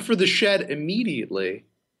run for the shed immediately,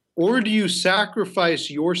 or do you sacrifice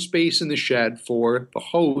your space in the shed for the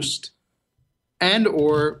host and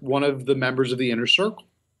or one of the members of the inner circle?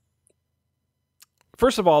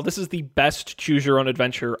 First of all, this is the best choose your own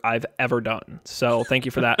adventure I've ever done. So thank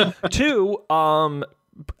you for that. 2,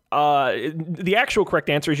 the actual correct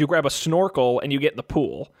answer is you grab a snorkel and you get in the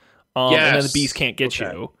pool. And then the bees can't get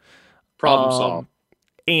you. Problem solved.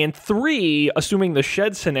 And 3, assuming the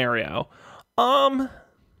shed scenario, you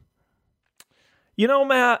know,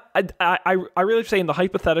 Matt, I really say in the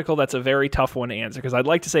hypothetical, that's a very tough one to answer because I'd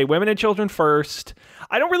like to say women and children first.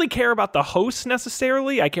 I don't really care about the hosts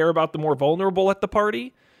necessarily. I care about the more vulnerable at the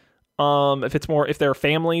party. If there are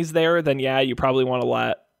families there, then yeah, you probably want to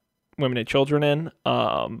let women and children in.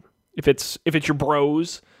 If it's your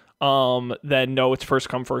bros, then no, it's first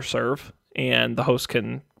come, first serve, and the host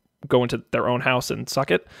can go into their own house and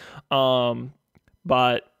suck it.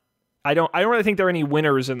 But I don't really think there are any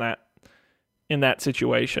winners in that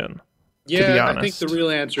situation. Yeah, to be honest. I think the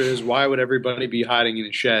real answer is why would everybody be hiding in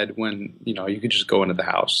a shed when, you could just go into the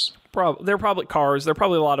house? There are probably cars. There are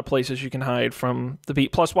probably a lot of places you can hide from the bee.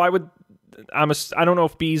 Plus, why would I don't know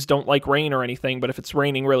if bees don't like rain or anything, but if it's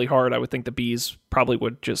raining really hard, I would think the bees probably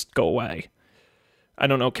would just go away. I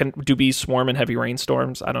don't know. Do bees swarm in heavy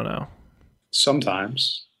rainstorms? I don't know.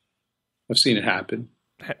 Sometimes. I've seen it happen.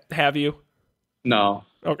 Have you? No.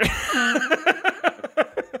 Okay.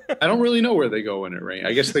 I don't really know where they go when it rains.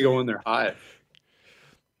 I guess they go in their hive.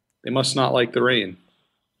 They must not like the rain.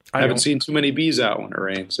 I haven't seen too many bees out when it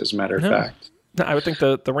rains, as a matter of fact. No, I would think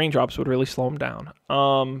the raindrops would really slow them down.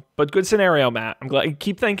 But good scenario, Matt. I'm glad.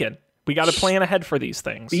 Keep thinking. We got to plan ahead for these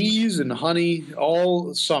things. Bees and honey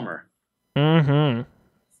all summer. Mm-hmm.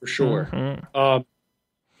 For sure. Mm-hmm.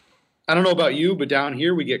 I don't know about you, but down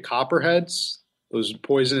here we get copperheads, those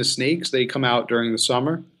poisonous snakes. They come out during the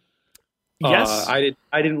summer. Yes. I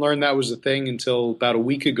didn't learn that was a thing until about a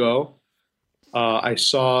week ago. I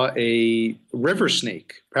saw a river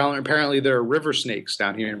snake. Apparently there are river snakes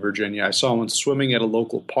down here in Virginia. I saw one swimming at a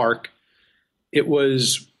local park. It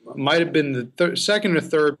might have been the second or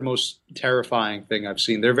third most terrifying thing I've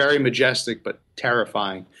seen. They're very majestic, but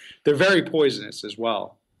terrifying. They're very poisonous as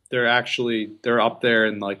well. They're up there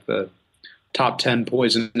in like the top 10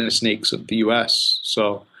 poisonous snakes of the U.S.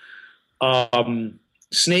 So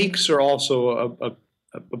snakes are also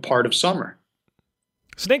a part of summer.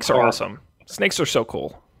 Snakes are awesome. Snakes are so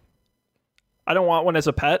cool. I don't want one as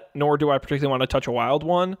a pet, nor do I particularly want to touch a wild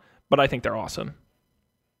one, but I think they're awesome.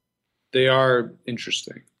 They are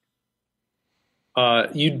interesting.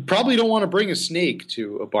 You probably don't want to bring a snake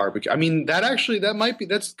to a barbecue. I mean,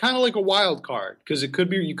 that's kind of like a wild card because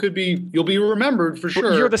you'll be remembered for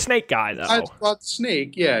sure. You're the snake guy, though. I thought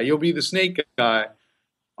snake, yeah, you'll be the snake guy.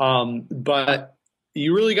 But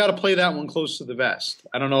you really got to play that one close to the vest.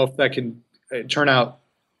 I don't know if that can turn out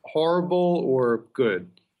horrible or good.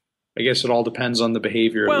 I guess it all depends on the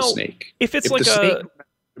behavior of the snake. If it's snake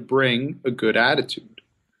bring a good attitude.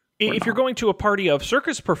 If you're going to a party of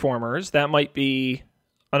circus performers, that might be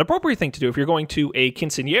an appropriate thing to do. If you're going to a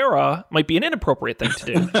quinceañera, might be an inappropriate thing to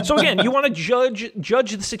do. So again, you want to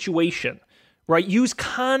judge the situation, right? Use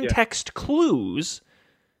context clues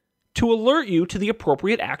to alert you to the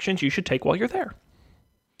appropriate actions you should take while you're there.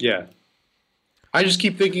 Yeah. I just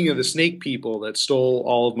keep thinking of the snake people that stole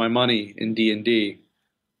all of my money in D&D.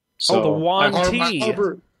 So the Yuan I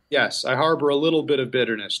harbor, yes, I harbor a little bit of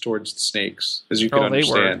bitterness towards the snakes, as you can They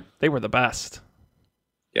understand. were the best.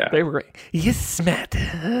 Yeah. They were great. Yes, Matt,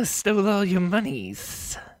 stole all your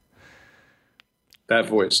monies. That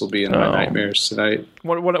voice will be in my nightmares tonight.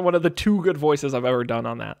 One of the two good voices I've ever done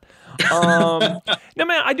on that. No,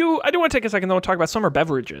 man, I do want to take a second though and talk about summer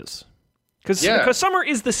beverages. Because summer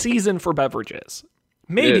is the season for beverages.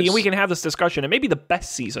 Maybe, and we can have this discussion, it may be the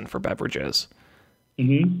best season for beverages.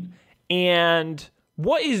 Mm-hmm. And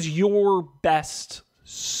what is your best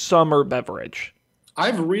summer beverage?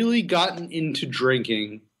 I've really gotten into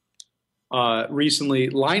drinking recently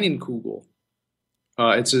Leinenkugel.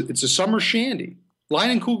 It's a summer shandy.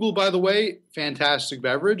 Leinenkugel, by the way, fantastic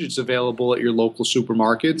beverage. It's available at your local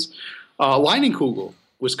supermarkets. Leinenkugel,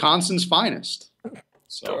 Wisconsin's finest.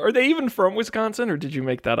 So, are they even from Wisconsin, or did you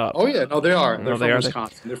make that up? oh yeah, no, they are. They're from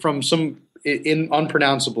Wisconsin. They're from some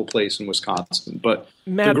unpronounceable place in Wisconsin, but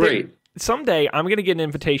Matt, they're great. Someday I'm going to get an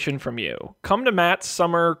invitation from you. Come to Matt's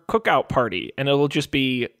summer cookout party, and it'll just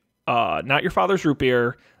be Not Your Father's Root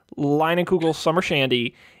Beer, Leinenkugel Summer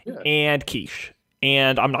Shandy, and quiche.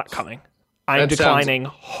 And I'm not coming. I'm declining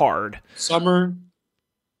hard. Summer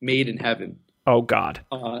made in heaven. Oh, God.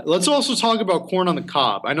 Let's also talk about corn on the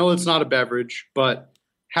cob. I know it's not a beverage, but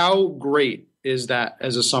how great is that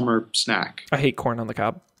as a summer snack? I hate corn on the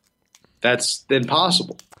cob. That's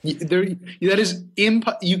impossible. That is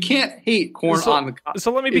you can't hate corn on the cob.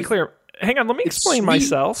 So let me be clear. Hang on, let me explain sweet,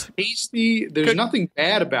 myself. Tasty. There's nothing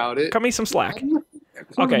bad about it. Cut me some slack.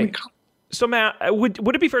 Okay. So Matt,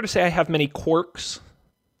 would it be fair to say I have many quirks?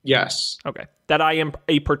 Yes. Okay. That I am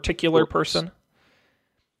a particular person?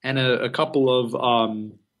 And a couple of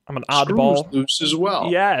I'm an oddball loose as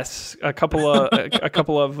well. Yes, a couple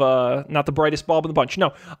of not the brightest bulb in the bunch.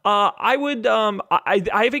 No, I would.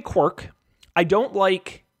 I have a quirk. I don't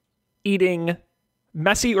like eating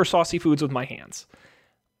messy or saucy foods with my hands.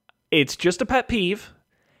 It's just a pet peeve.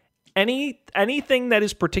 Anything that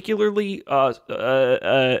is particularly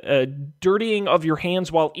dirtying of your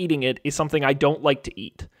hands while eating it is something I don't like to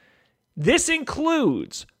eat. This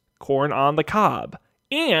includes corn on the cob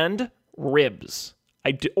and ribs.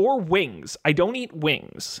 Or wings. I don't eat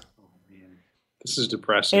wings. Oh, man. This is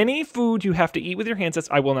depressing. Any food you have to eat with your hands,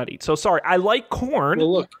 I will not eat. So sorry, I like corn.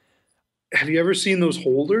 Well, look, have you ever seen those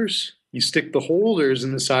holders? You stick the holders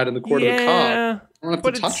in the side of the corn of the cob. You don't have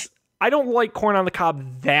to touch it. I don't like corn on the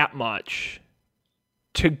cob that much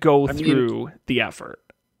to go through the effort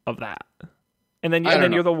of that. And then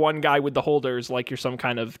you're the one guy with the holders like you're some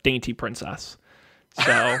kind of dainty princess.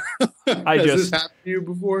 So Has this happened to you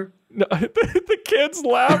before? No, the kids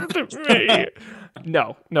laughed at me.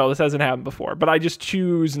 No, this hasn't happened before. But I just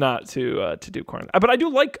choose not to do corn. But I do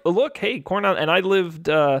like corn on. And I lived,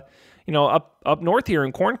 up north here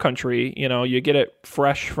in corn country. You get it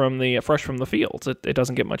fresh from the fields. It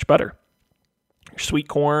doesn't get much better. Your sweet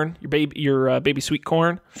corn, your baby sweet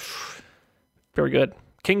corn, very good.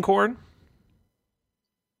 King corn.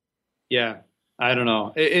 Yeah, I don't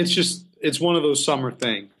know. It's one of those summer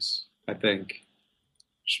things. I think.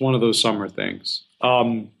 Just one of those summer things.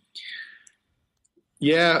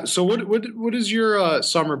 Yeah. So what is your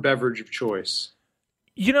summer beverage of choice?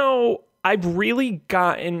 I've really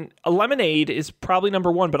gotten a lemonade is probably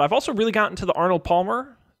number one, but I've also really gotten to the Arnold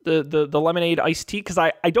Palmer, the lemonade iced tea, because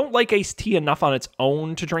I don't like iced tea enough on its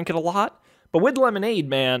own to drink it a lot. But with lemonade,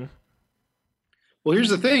 man. Well, here's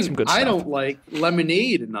the thing. I don't like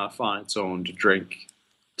lemonade enough on its own to drink.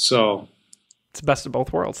 So it's the best of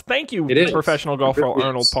both worlds. Thank you, professional golfer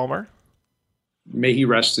Arnold Palmer. May he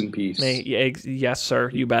rest in peace. Yes,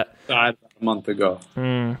 sir. You bet. Died a month ago.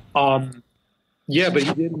 Yeah, but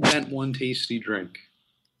he did invent one tasty drink.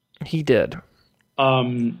 He did.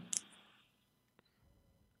 I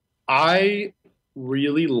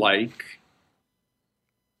really like.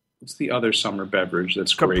 What's the other summer beverage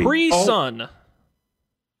that's great? Capri Sun.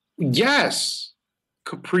 Yes.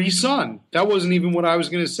 Capri Sun. That wasn't even what I was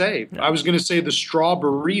going to say. No. I was going to say the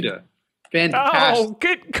Strawberryta. Fantastic. Oh,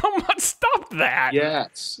 come on, stop that.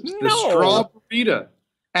 Yes. The Strawberryta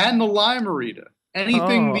and the Limerita.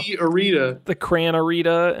 Anything the Arita. The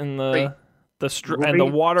Cranarita and the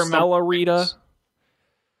Watermelonita.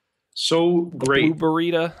 So great.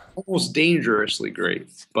 Blueberryta. Almost dangerously great,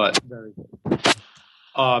 but very good.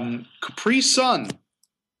 Capri Sun.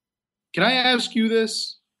 Can I ask you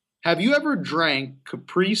this? Have you ever drank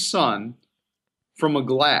Capri Sun from a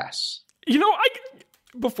glass?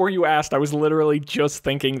 Before you asked, I was literally just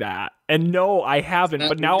thinking that. And no, I haven't,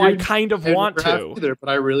 but now I Weird. kind of I want never have to. either, but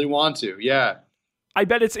I really want to. Yeah. I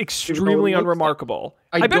bet it's extremely unremarkable.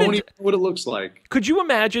 I bet don't even know what it looks like. Could you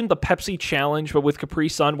imagine the Pepsi challenge, but with Capri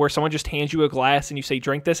Sun, where someone just hands you a glass and you say,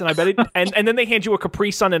 drink this? And I bet it, and then they hand you a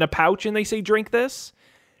Capri Sun in a pouch and they say, drink this?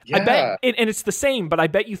 Yeah. I bet, and it's the same, but I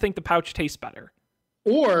bet you think the pouch tastes better.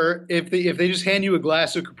 Or if they just hand you a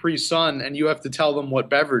glass of Capri Sun and you have to tell them what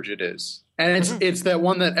beverage it is. And it's that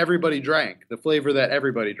one that everybody drank, the flavor that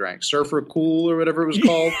everybody drank. Surfer Cool or whatever it was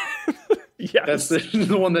called. Yes. That's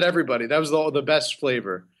the one that that was the best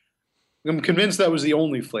flavor. I'm convinced that was the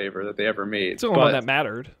only flavor that they ever made. It's the only one that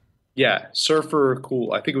mattered. Yeah, Surfer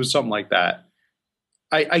Cool. I think it was something like that.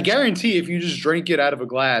 I guarantee if you just drink it out of a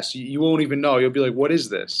glass, you won't even know. You'll be like, what is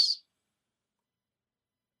this?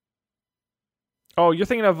 Oh, you're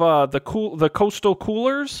thinking of the Coastal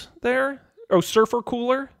Coolers there? Oh, Surfer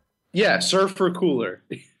Cooler? Yeah, Surfer Cooler.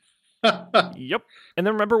 Yep. And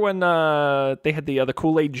then remember when they had the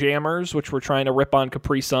Kool-Aid Jammers, which were trying to rip on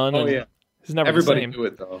Capri Sun? Oh, yeah. It's never Everybody the same. knew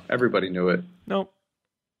it, though. Everybody knew it. Nope.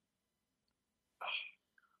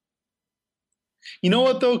 You know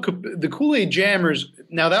what, though? The Kool-Aid Jammers,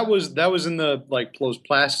 now that was in the, like, those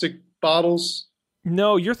plastic bottles.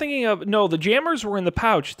 No, you're thinking of... No, the Jammers were in the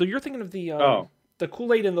pouch. You're thinking of the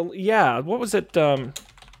Kool-Aid in the... Yeah, what was it?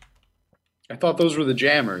 I thought those were the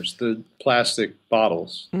Jammers, the plastic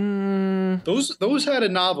bottles. Those had a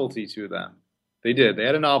novelty to them. They did. They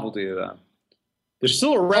had a novelty to them. They're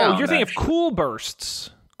still around. Oh, you're thinking of Cool Bursts.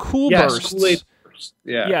 Yes, Kool-Aid Bursts.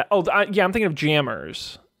 Yeah. Yeah. Oh, yeah, I'm thinking of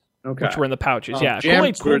Jammers. Okay. Which were in the pouches. Yeah.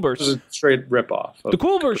 Kool-Aid Cool Bursts. Was a straight ripoff. The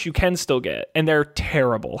Cool Bursts you can still get, and they're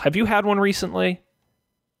terrible. Have you had one recently?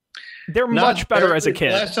 They're much better as a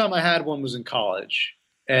kid. Last time I had one was in college.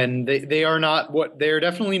 And they are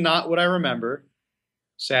definitely not what I remember,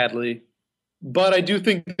 sadly. But I do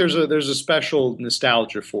think there's a special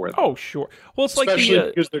nostalgia for them. Oh, sure. Well, it's especially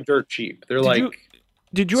like because they're dirt cheap. They're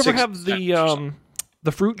did you ever have the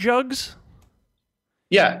fruit jugs?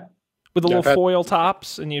 Yeah, with the little foil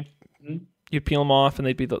tops, and you'd peel them off, and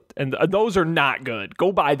they'd be and those are not good.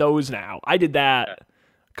 Go buy those now. I did that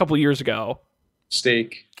a couple of years ago.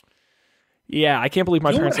 Steak. Yeah, I can't believe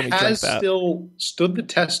my parents let me drink that. Has still stood the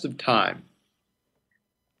test of time.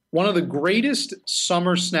 One of the greatest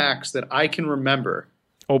summer snacks that I can remember.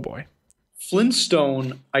 Oh boy,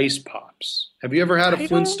 Flintstone ice pops. Have you ever had a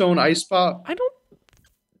Flintstone ice pop? I don't.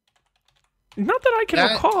 Not that I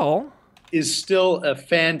can recall. Is still a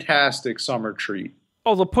fantastic summer treat.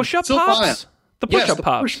 Oh, the push-up pops. The push-up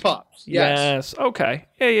pops. Push pops. Yes. Okay.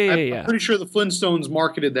 Yeah. I'm pretty sure the Flintstones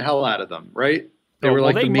marketed the hell out of them, right?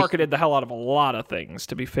 They marketed the hell out of a lot of things,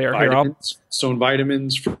 to be fair. Stone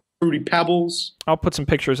vitamins, Fruity Pebbles. I'll put some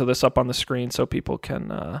pictures of this up on the screen so people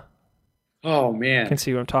can oh man, can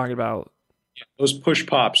see what I'm talking about. Yeah, those push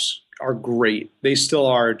pops are great. They still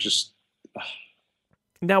are just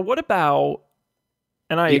Now what about,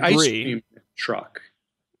 and I agree, ice cream truck.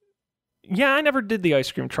 Yeah, I never did the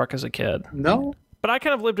ice cream truck as a kid. No? But I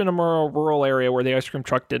kind of lived in a rural area where the ice cream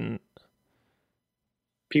truck didn't.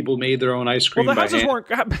 People made their own ice cream. Well, the houses weren't.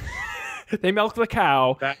 They milked the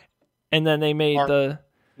cow, and then they made the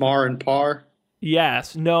Mar and Par.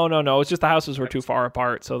 Yes, no. It's just the houses were too far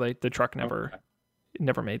apart, so the truck never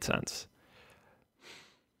made sense.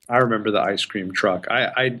 I remember the ice cream truck.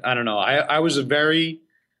 I don't know. I was a very,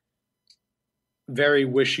 very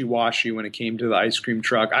wishy-washy when it came to the ice cream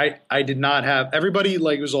truck. I did not have. Everybody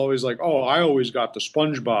was always like, oh, I always got the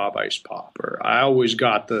SpongeBob ice pop, or I always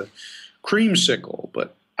got the creamsicle,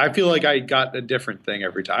 but I feel like I got a different thing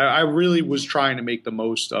every time. I really was trying to make the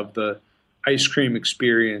most of the ice cream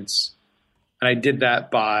experience, and I did that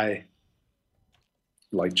by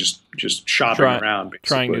just shopping around, basically.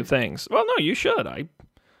 Trying new things. Well, no, you should.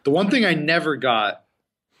 The one thing I never got,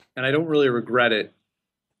 and I don't really regret it,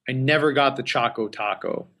 I never got the Choco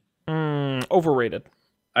Taco. Overrated.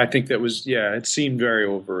 I think that was, it seemed very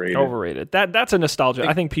overrated. Overrated. That's a nostalgia.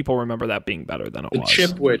 I think people remember that being better than it was. The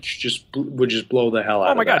Chipwich would just blow the hell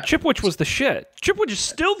out of Oh my God, Chipwich was the shit. Chipwich is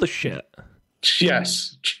still the shit.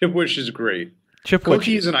 Yes, Chipwich is great. Chipwich.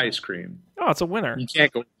 Cookies and ice cream. Oh, it's a winner. You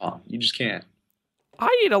can't go wrong. You just can't.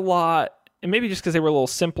 I ate a lot, and maybe just because they were a little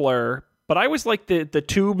simpler, but I always liked the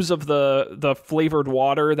tubes of the flavored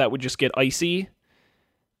water that would just get icy.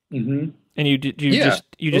 Mm-hmm. And you just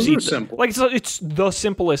eat simple. It's the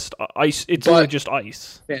simplest ice. It's really just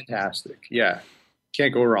ice. Fantastic. Yeah.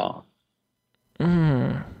 Can't go wrong.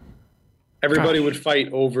 Everybody would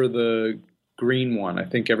fight over the green one. I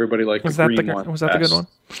think everybody liked the green one. Was that the good one?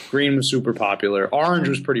 Green was super popular. Orange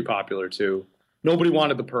was pretty popular too. Nobody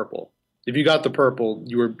wanted the purple. If you got the purple,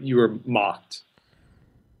 you were mocked.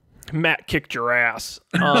 Matt kicked your ass.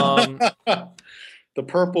 The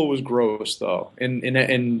purple was gross, though.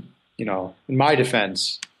 In my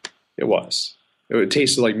defense, it was. It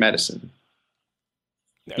tasted like medicine.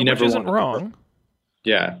 Which isn't wrong.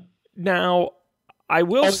 Yeah. Now, I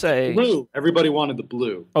will say blue. Everybody wanted the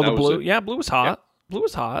blue. Oh, the blue. Yeah, blue was hot. Yeah. Blue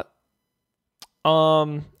was hot.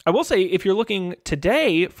 I will say, if you're looking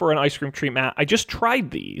today for an ice cream treat, Matt, I just tried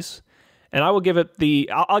these, and I'll give it the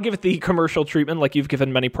commercial treatment, like you've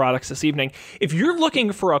given many products this evening. If you're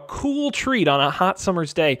looking for a cool treat on a hot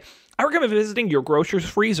summer's day, I recommend visiting your grocer's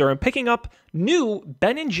freezer and picking up new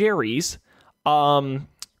Ben & Jerry's.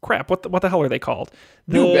 Crap. What the hell are they called?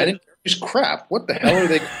 New Ben & Jerry's crap. What the hell are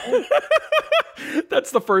they called? That's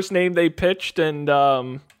the first name they pitched, and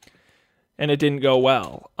it didn't go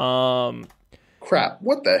well. Crap.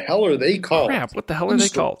 What the hell are they called? Crap. What the hell are they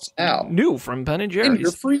called? Now. New from Ben & Jerry's. In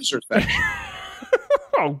your freezer section.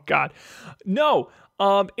 Oh, God. No.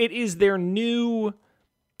 It is their new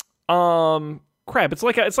crap. It's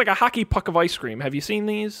like a hockey puck of ice cream. Have you seen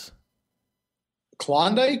these?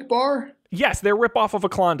 Klondike bar? Yes, they're rip-off of a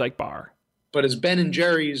Klondike bar. But it's Ben &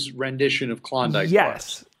 Jerry's rendition of Klondike bars.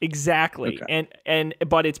 Yes, exactly. Okay.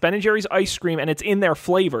 But it's Ben & Jerry's ice cream, and it's in their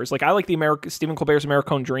flavors. Like, I like the Stephen Colbert's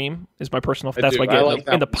Americone Dream is my personal. That's what I get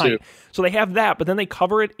in the pint. Too. So they have that, but then they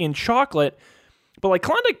cover it in chocolate. But like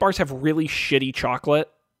Klondike bars have really shitty chocolate.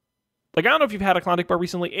 Like, I don't know if you've had a Klondike bar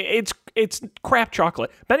recently. It's crap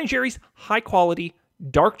chocolate. Ben & Jerry's high quality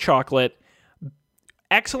dark chocolate,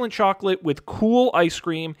 excellent chocolate with cool ice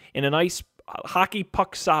cream in a nice hockey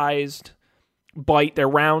puck sized bite. They're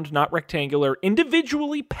round, not rectangular,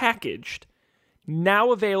 individually packaged,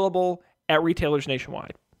 now available at retailers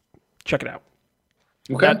nationwide. Check it out.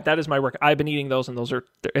 Okay. That is my work. I've been eating those, and those are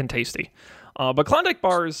tasty. But Klondike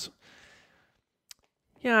bars,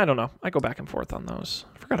 yeah, I don't know. I go back and forth on those.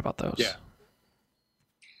 I forgot about those. Yeah.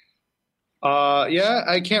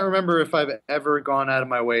 I can't remember if I've ever gone out of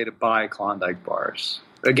my way to buy Klondike bars.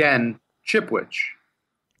 Again, Chipwich.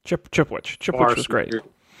 Chipwich. Chipwich was great.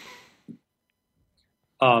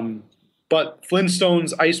 But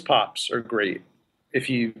Flintstones Ice Pops are great. If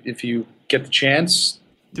you get the chance.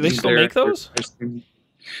 Do they still make those?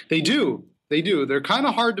 They do. They're kind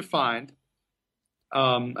of hard to find.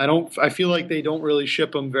 I feel like they don't really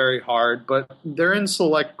ship them very hard, but they're in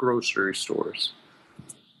select grocery stores.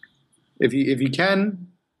 If you can,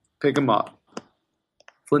 pick them up.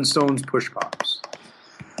 Flintstones Push Pops.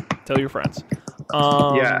 Tell your friends.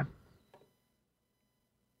 Yeah.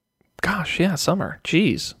 Gosh, yeah, summer.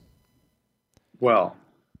 Jeez. Well.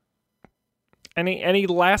 Any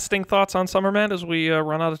lasting thoughts on summer, Matt, as we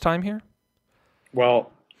run out of time here?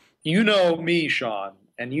 Well, you know me, Sean,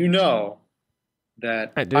 and you know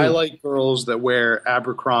that I like girls that wear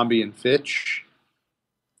Abercrombie and Fitch,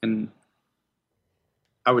 and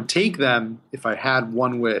I would take them if I had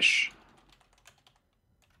one wish.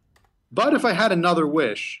 But if I had another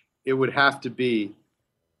wish, it would have to be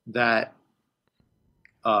that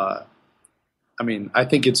I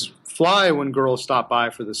think it's fly when girls stop by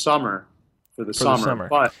for the summer, but it's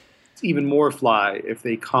even more fly if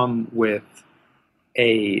they come with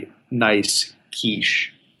a nice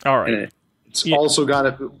quiche. All right. And it's also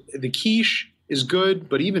got the quiche is good,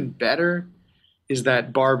 but even better is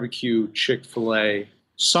that barbecue Chick-fil-A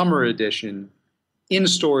summer edition in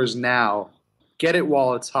stores now. Get it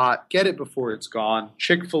while it's hot. Get it before it's gone.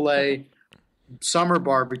 Chick-fil-A summer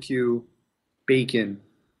barbecue bacon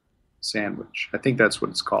sandwich. I think that's what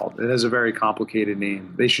it's called. It has a very complicated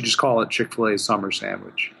name. They should just call it Chick-fil-A summer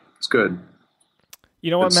sandwich. It's good.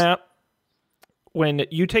 You know what, Matt? When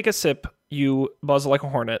you take a sip, you buzz like a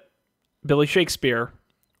hornet. Billy Shakespeare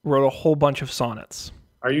wrote a whole bunch of sonnets.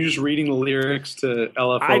 Are you just reading the lyrics to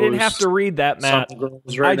LFO's? I didn't have to read that, Matt.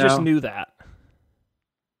 I just knew that.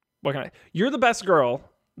 What can I? You're the best girl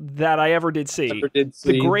that I ever did see.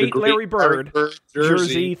 The great Larry Bird,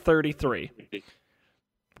 Jersey 33.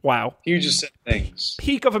 Wow. You just said things.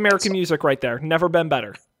 Peak of American music right there. Never been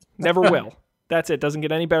better. Never will. That's it. Doesn't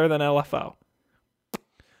get any better than LFO.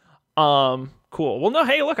 Cool. Well, no,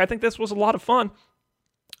 hey, look, I think this was a lot of fun.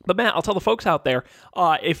 But Matt, I'll tell the folks out there,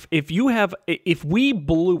 if we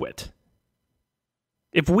blew it,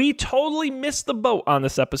 if we totally missed the boat on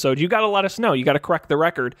this episode, you got to let us know. You got to correct the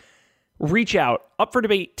record. Reach out.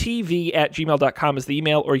 upfordebatetv@gmail.com is the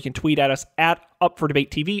email, or you can tweet at us at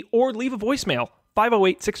upfordebatetv, or leave a voicemail.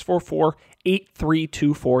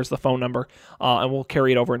 508-644-8324 is the phone number, and we'll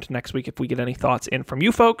carry it over into next week if we get any thoughts in from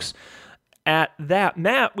you folks. At that,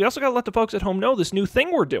 Matt, we also got to let the folks at home know this new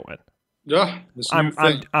thing we're doing. Yeah,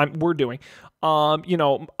 we're doing. A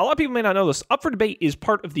lot of people may not know this. Up for Debate is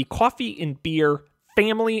part of the Coffee and Beer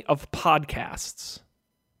family of podcasts.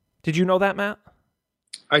 Did you know that, Matt?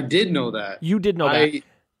 I did know that. You did know that.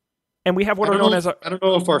 And we have what are known as... I don't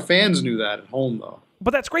know if our fans knew that at home, though.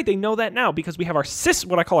 But that's great. They know that now because we have our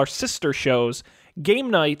what I call our sister shows, Game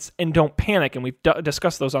Nights and Don't Panic, and we've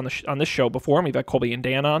discussed those on this show before, and we've had Colby and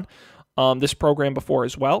Dan on this program before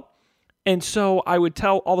as well. And so I would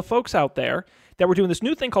tell all the folks out there that we're doing this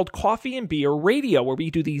new thing called Coffee and Beer Radio, where we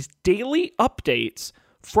do these daily updates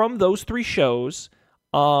from those 3 shows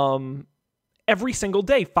every single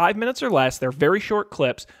day, 5 minutes or less. They're very short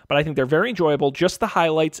clips, but I think they're very enjoyable. Just the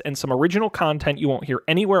highlights and some original content you won't hear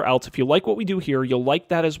anywhere else. If you like what we do here, you'll like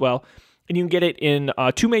that as well. And you can get it in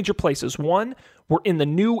 2 major places. One, we're in the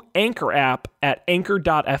new Anchor app at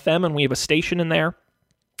anchor.fm, and we have a station in there.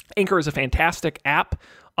 Anchor is a fantastic app.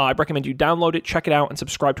 I recommend you download it, check it out, and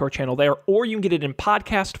subscribe to our channel there. Or you can get it in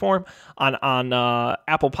podcast form on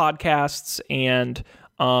Apple Podcasts and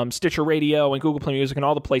Stitcher Radio and Google Play Music and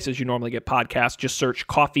all the places you normally get podcasts. Just search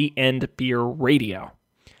Coffee and Beer Radio.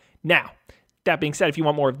 Now, that being said, if you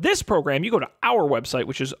want more of this program, you go to our website,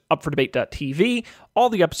 which is upfordebate.tv. All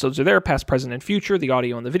the episodes are there, past, present, and future, the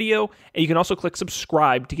audio and the video. And you can also click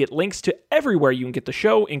subscribe to get links to everywhere you can get the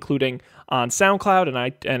show, including on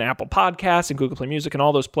SoundCloud and Apple Podcasts and Google Play Music and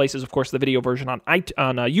all those places. Of course, the video version on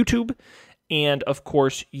YouTube. And, of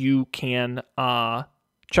course, you can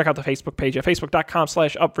check out the Facebook page at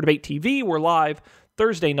facebook.com/upfordebatetv. We're live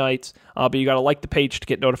Thursday nights, but you got to like the page to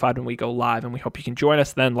get notified when we go live, and we hope you can join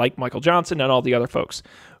us then, like Michael Johnson and all the other folks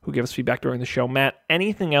who give us feedback during the show. Matt,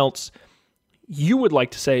 anything else you would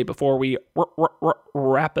like to say before we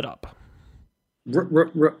wrap it up?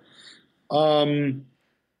 Macaulay,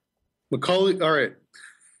 all right.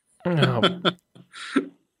 No.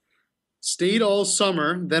 Stayed all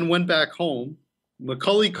summer, then went back home.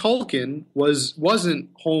 Macaulay Culkin wasn't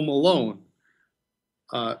home alone.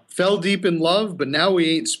 Fell deep in love, but now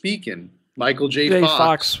we ain't speaking. Michael J.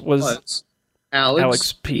 Fox was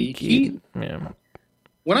Alex P. Keaton. Yeah.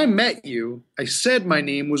 When I met you, I said my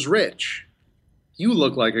name was Rich. You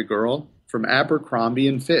look like a girl from Abercrombie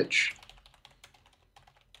and Fitch.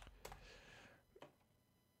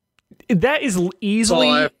 That is easily...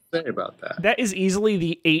 That's all I have to say about that. That is easily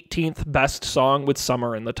the 18th best song with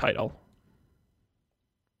summer in the title.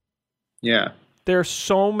 Yeah. There are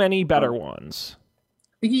so many better ones.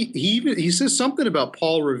 I think he says something about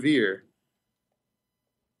Paul Revere.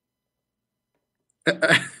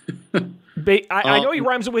 I know he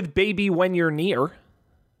rhymes it with "baby when you're near."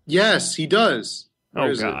 Yes, he does.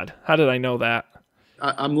 Oh God, how did I know that?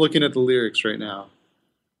 I'm looking at the lyrics right now.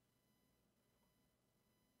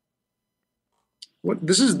 What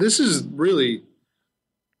this is really,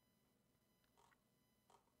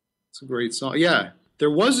 it's a great song. Yeah,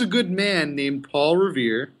 there was a good man named Paul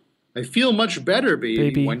Revere. I feel much better,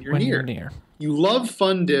 baby when you're near. You love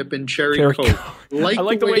Fun Dip and Cherry Coke. I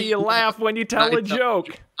like the way you laugh when you tell a joke.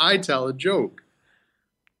 I tell a joke.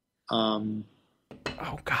 Oh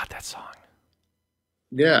God, that song.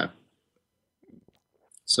 Yeah.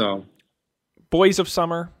 So, Boys of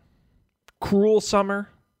Summer, Cruel Summer,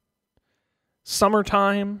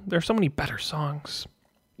 Summertime. There's so many better songs.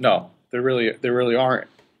 No, there really aren't.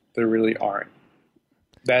 There really aren't.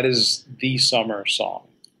 That is the summer song.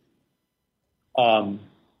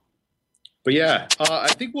 But yeah, I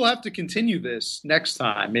think we'll have to continue this next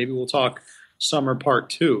time. Maybe we'll talk summer part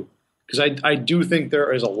 2, because I do think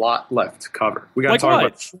there is a lot left to cover. We got to talk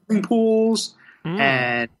about swimming pools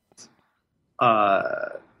and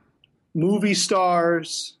movie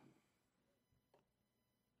stars.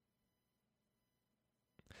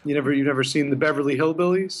 You've never seen the Beverly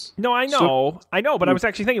Hillbillies? No, I know, but I was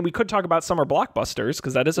actually thinking we could talk about summer blockbusters,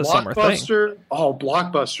 because that is a summer thing. Oh,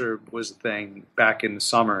 Blockbuster was a thing back in the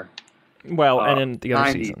summer. Well, and in the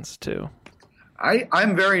other 90s. seasons too.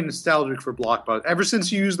 I'm very nostalgic for Blockbuster. Ever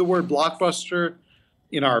since you used the word Blockbuster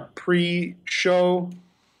in our pre-show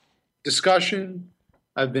discussion,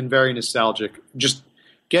 I've been very nostalgic. Just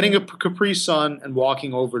getting a Capri Sun and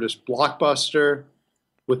walking over to Blockbuster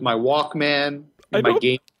with my Walkman and my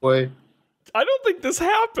Game Boy. I don't think this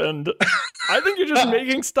happened. I think you're just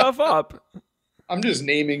making stuff up. I'm just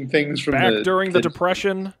naming things from back during the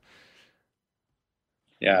Depression.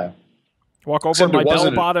 Yeah. Walk over in my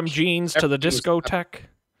bell-bottom jeans to the discotheque.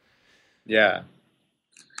 Yeah.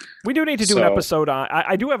 We do need to do an episode on...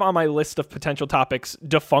 I do have on my list of potential topics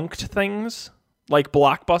defunct things, like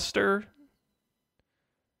Blockbuster.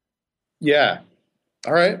 Yeah.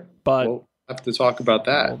 All right. But we'll have to talk about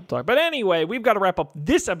that. But anyway, we've got to wrap up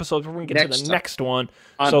this episode before we can get to the next one.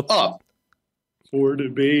 Up for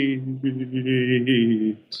debate.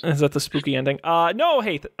 Is that the spooky ending? No,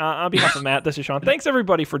 hey, on behalf of Matt, this is Sean. Thanks,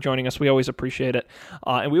 everybody, for joining us. We always appreciate it.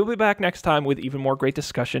 And we will be back next time with even more great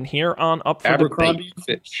discussion here on Up for Abercrombie Debate. and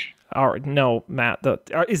Fitch. All right, no, Matt.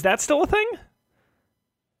 Is that still a thing?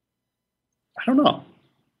 I don't know.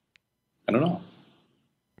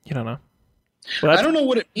 You don't know? Well, I don't know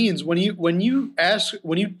what it means when you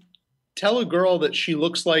tell a girl that she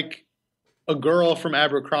looks like a girl from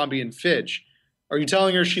Abercrombie and Fitch. Are you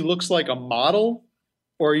telling her she looks like a model,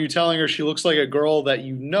 or are you telling her she looks like a girl that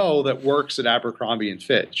you know that works at Abercrombie and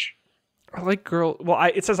Fitch? I like girls. Well,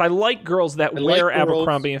 it says I like girls that wear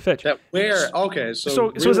Abercrombie and Fitch. That wear. Okay, so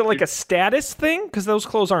really, is it like a status thing? Because those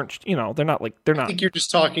clothes aren't. They're not. I think you're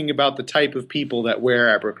just talking about the type of people that wear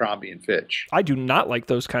Abercrombie and Fitch. I do not like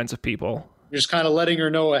those kinds of people. You're just kind of letting her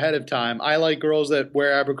know ahead of time. I like girls that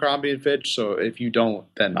wear Abercrombie and Fitch. So if you don't,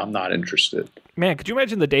 then I'm not interested. Man, could you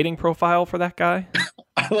imagine the dating profile for that guy?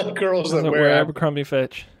 I like girls that wear Abercrombie and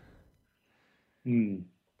Fitch.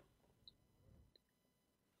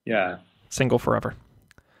 Yeah. Single forever.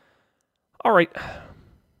 All right.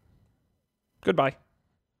 Goodbye.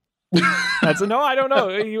 No, I don't know.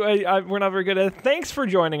 We're not very good at it. Thanks for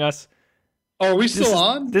joining us. Oh, are we still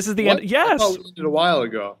on? This is the end. Yes. I thought we ended a while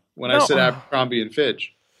ago when I said Abercrombie and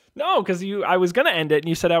Fitch. No, because I was going to end it and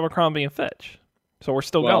you said Abercrombie and Fitch. So we're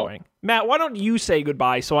still going. Matt, why don't you say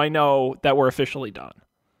goodbye so I know that we're officially done?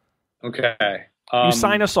 Okay. You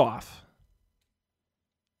sign us off.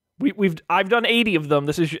 I've done 80 of them.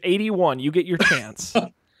 This is 81. You get your chance.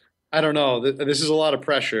 I don't know. This is a lot of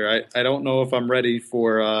pressure. I don't know if I'm ready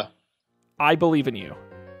for... I believe in you.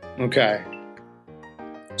 Okay.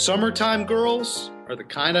 Summertime girls are the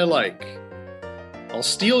kind I like. I'll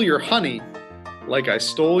steal your honey like I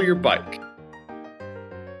stole your bike.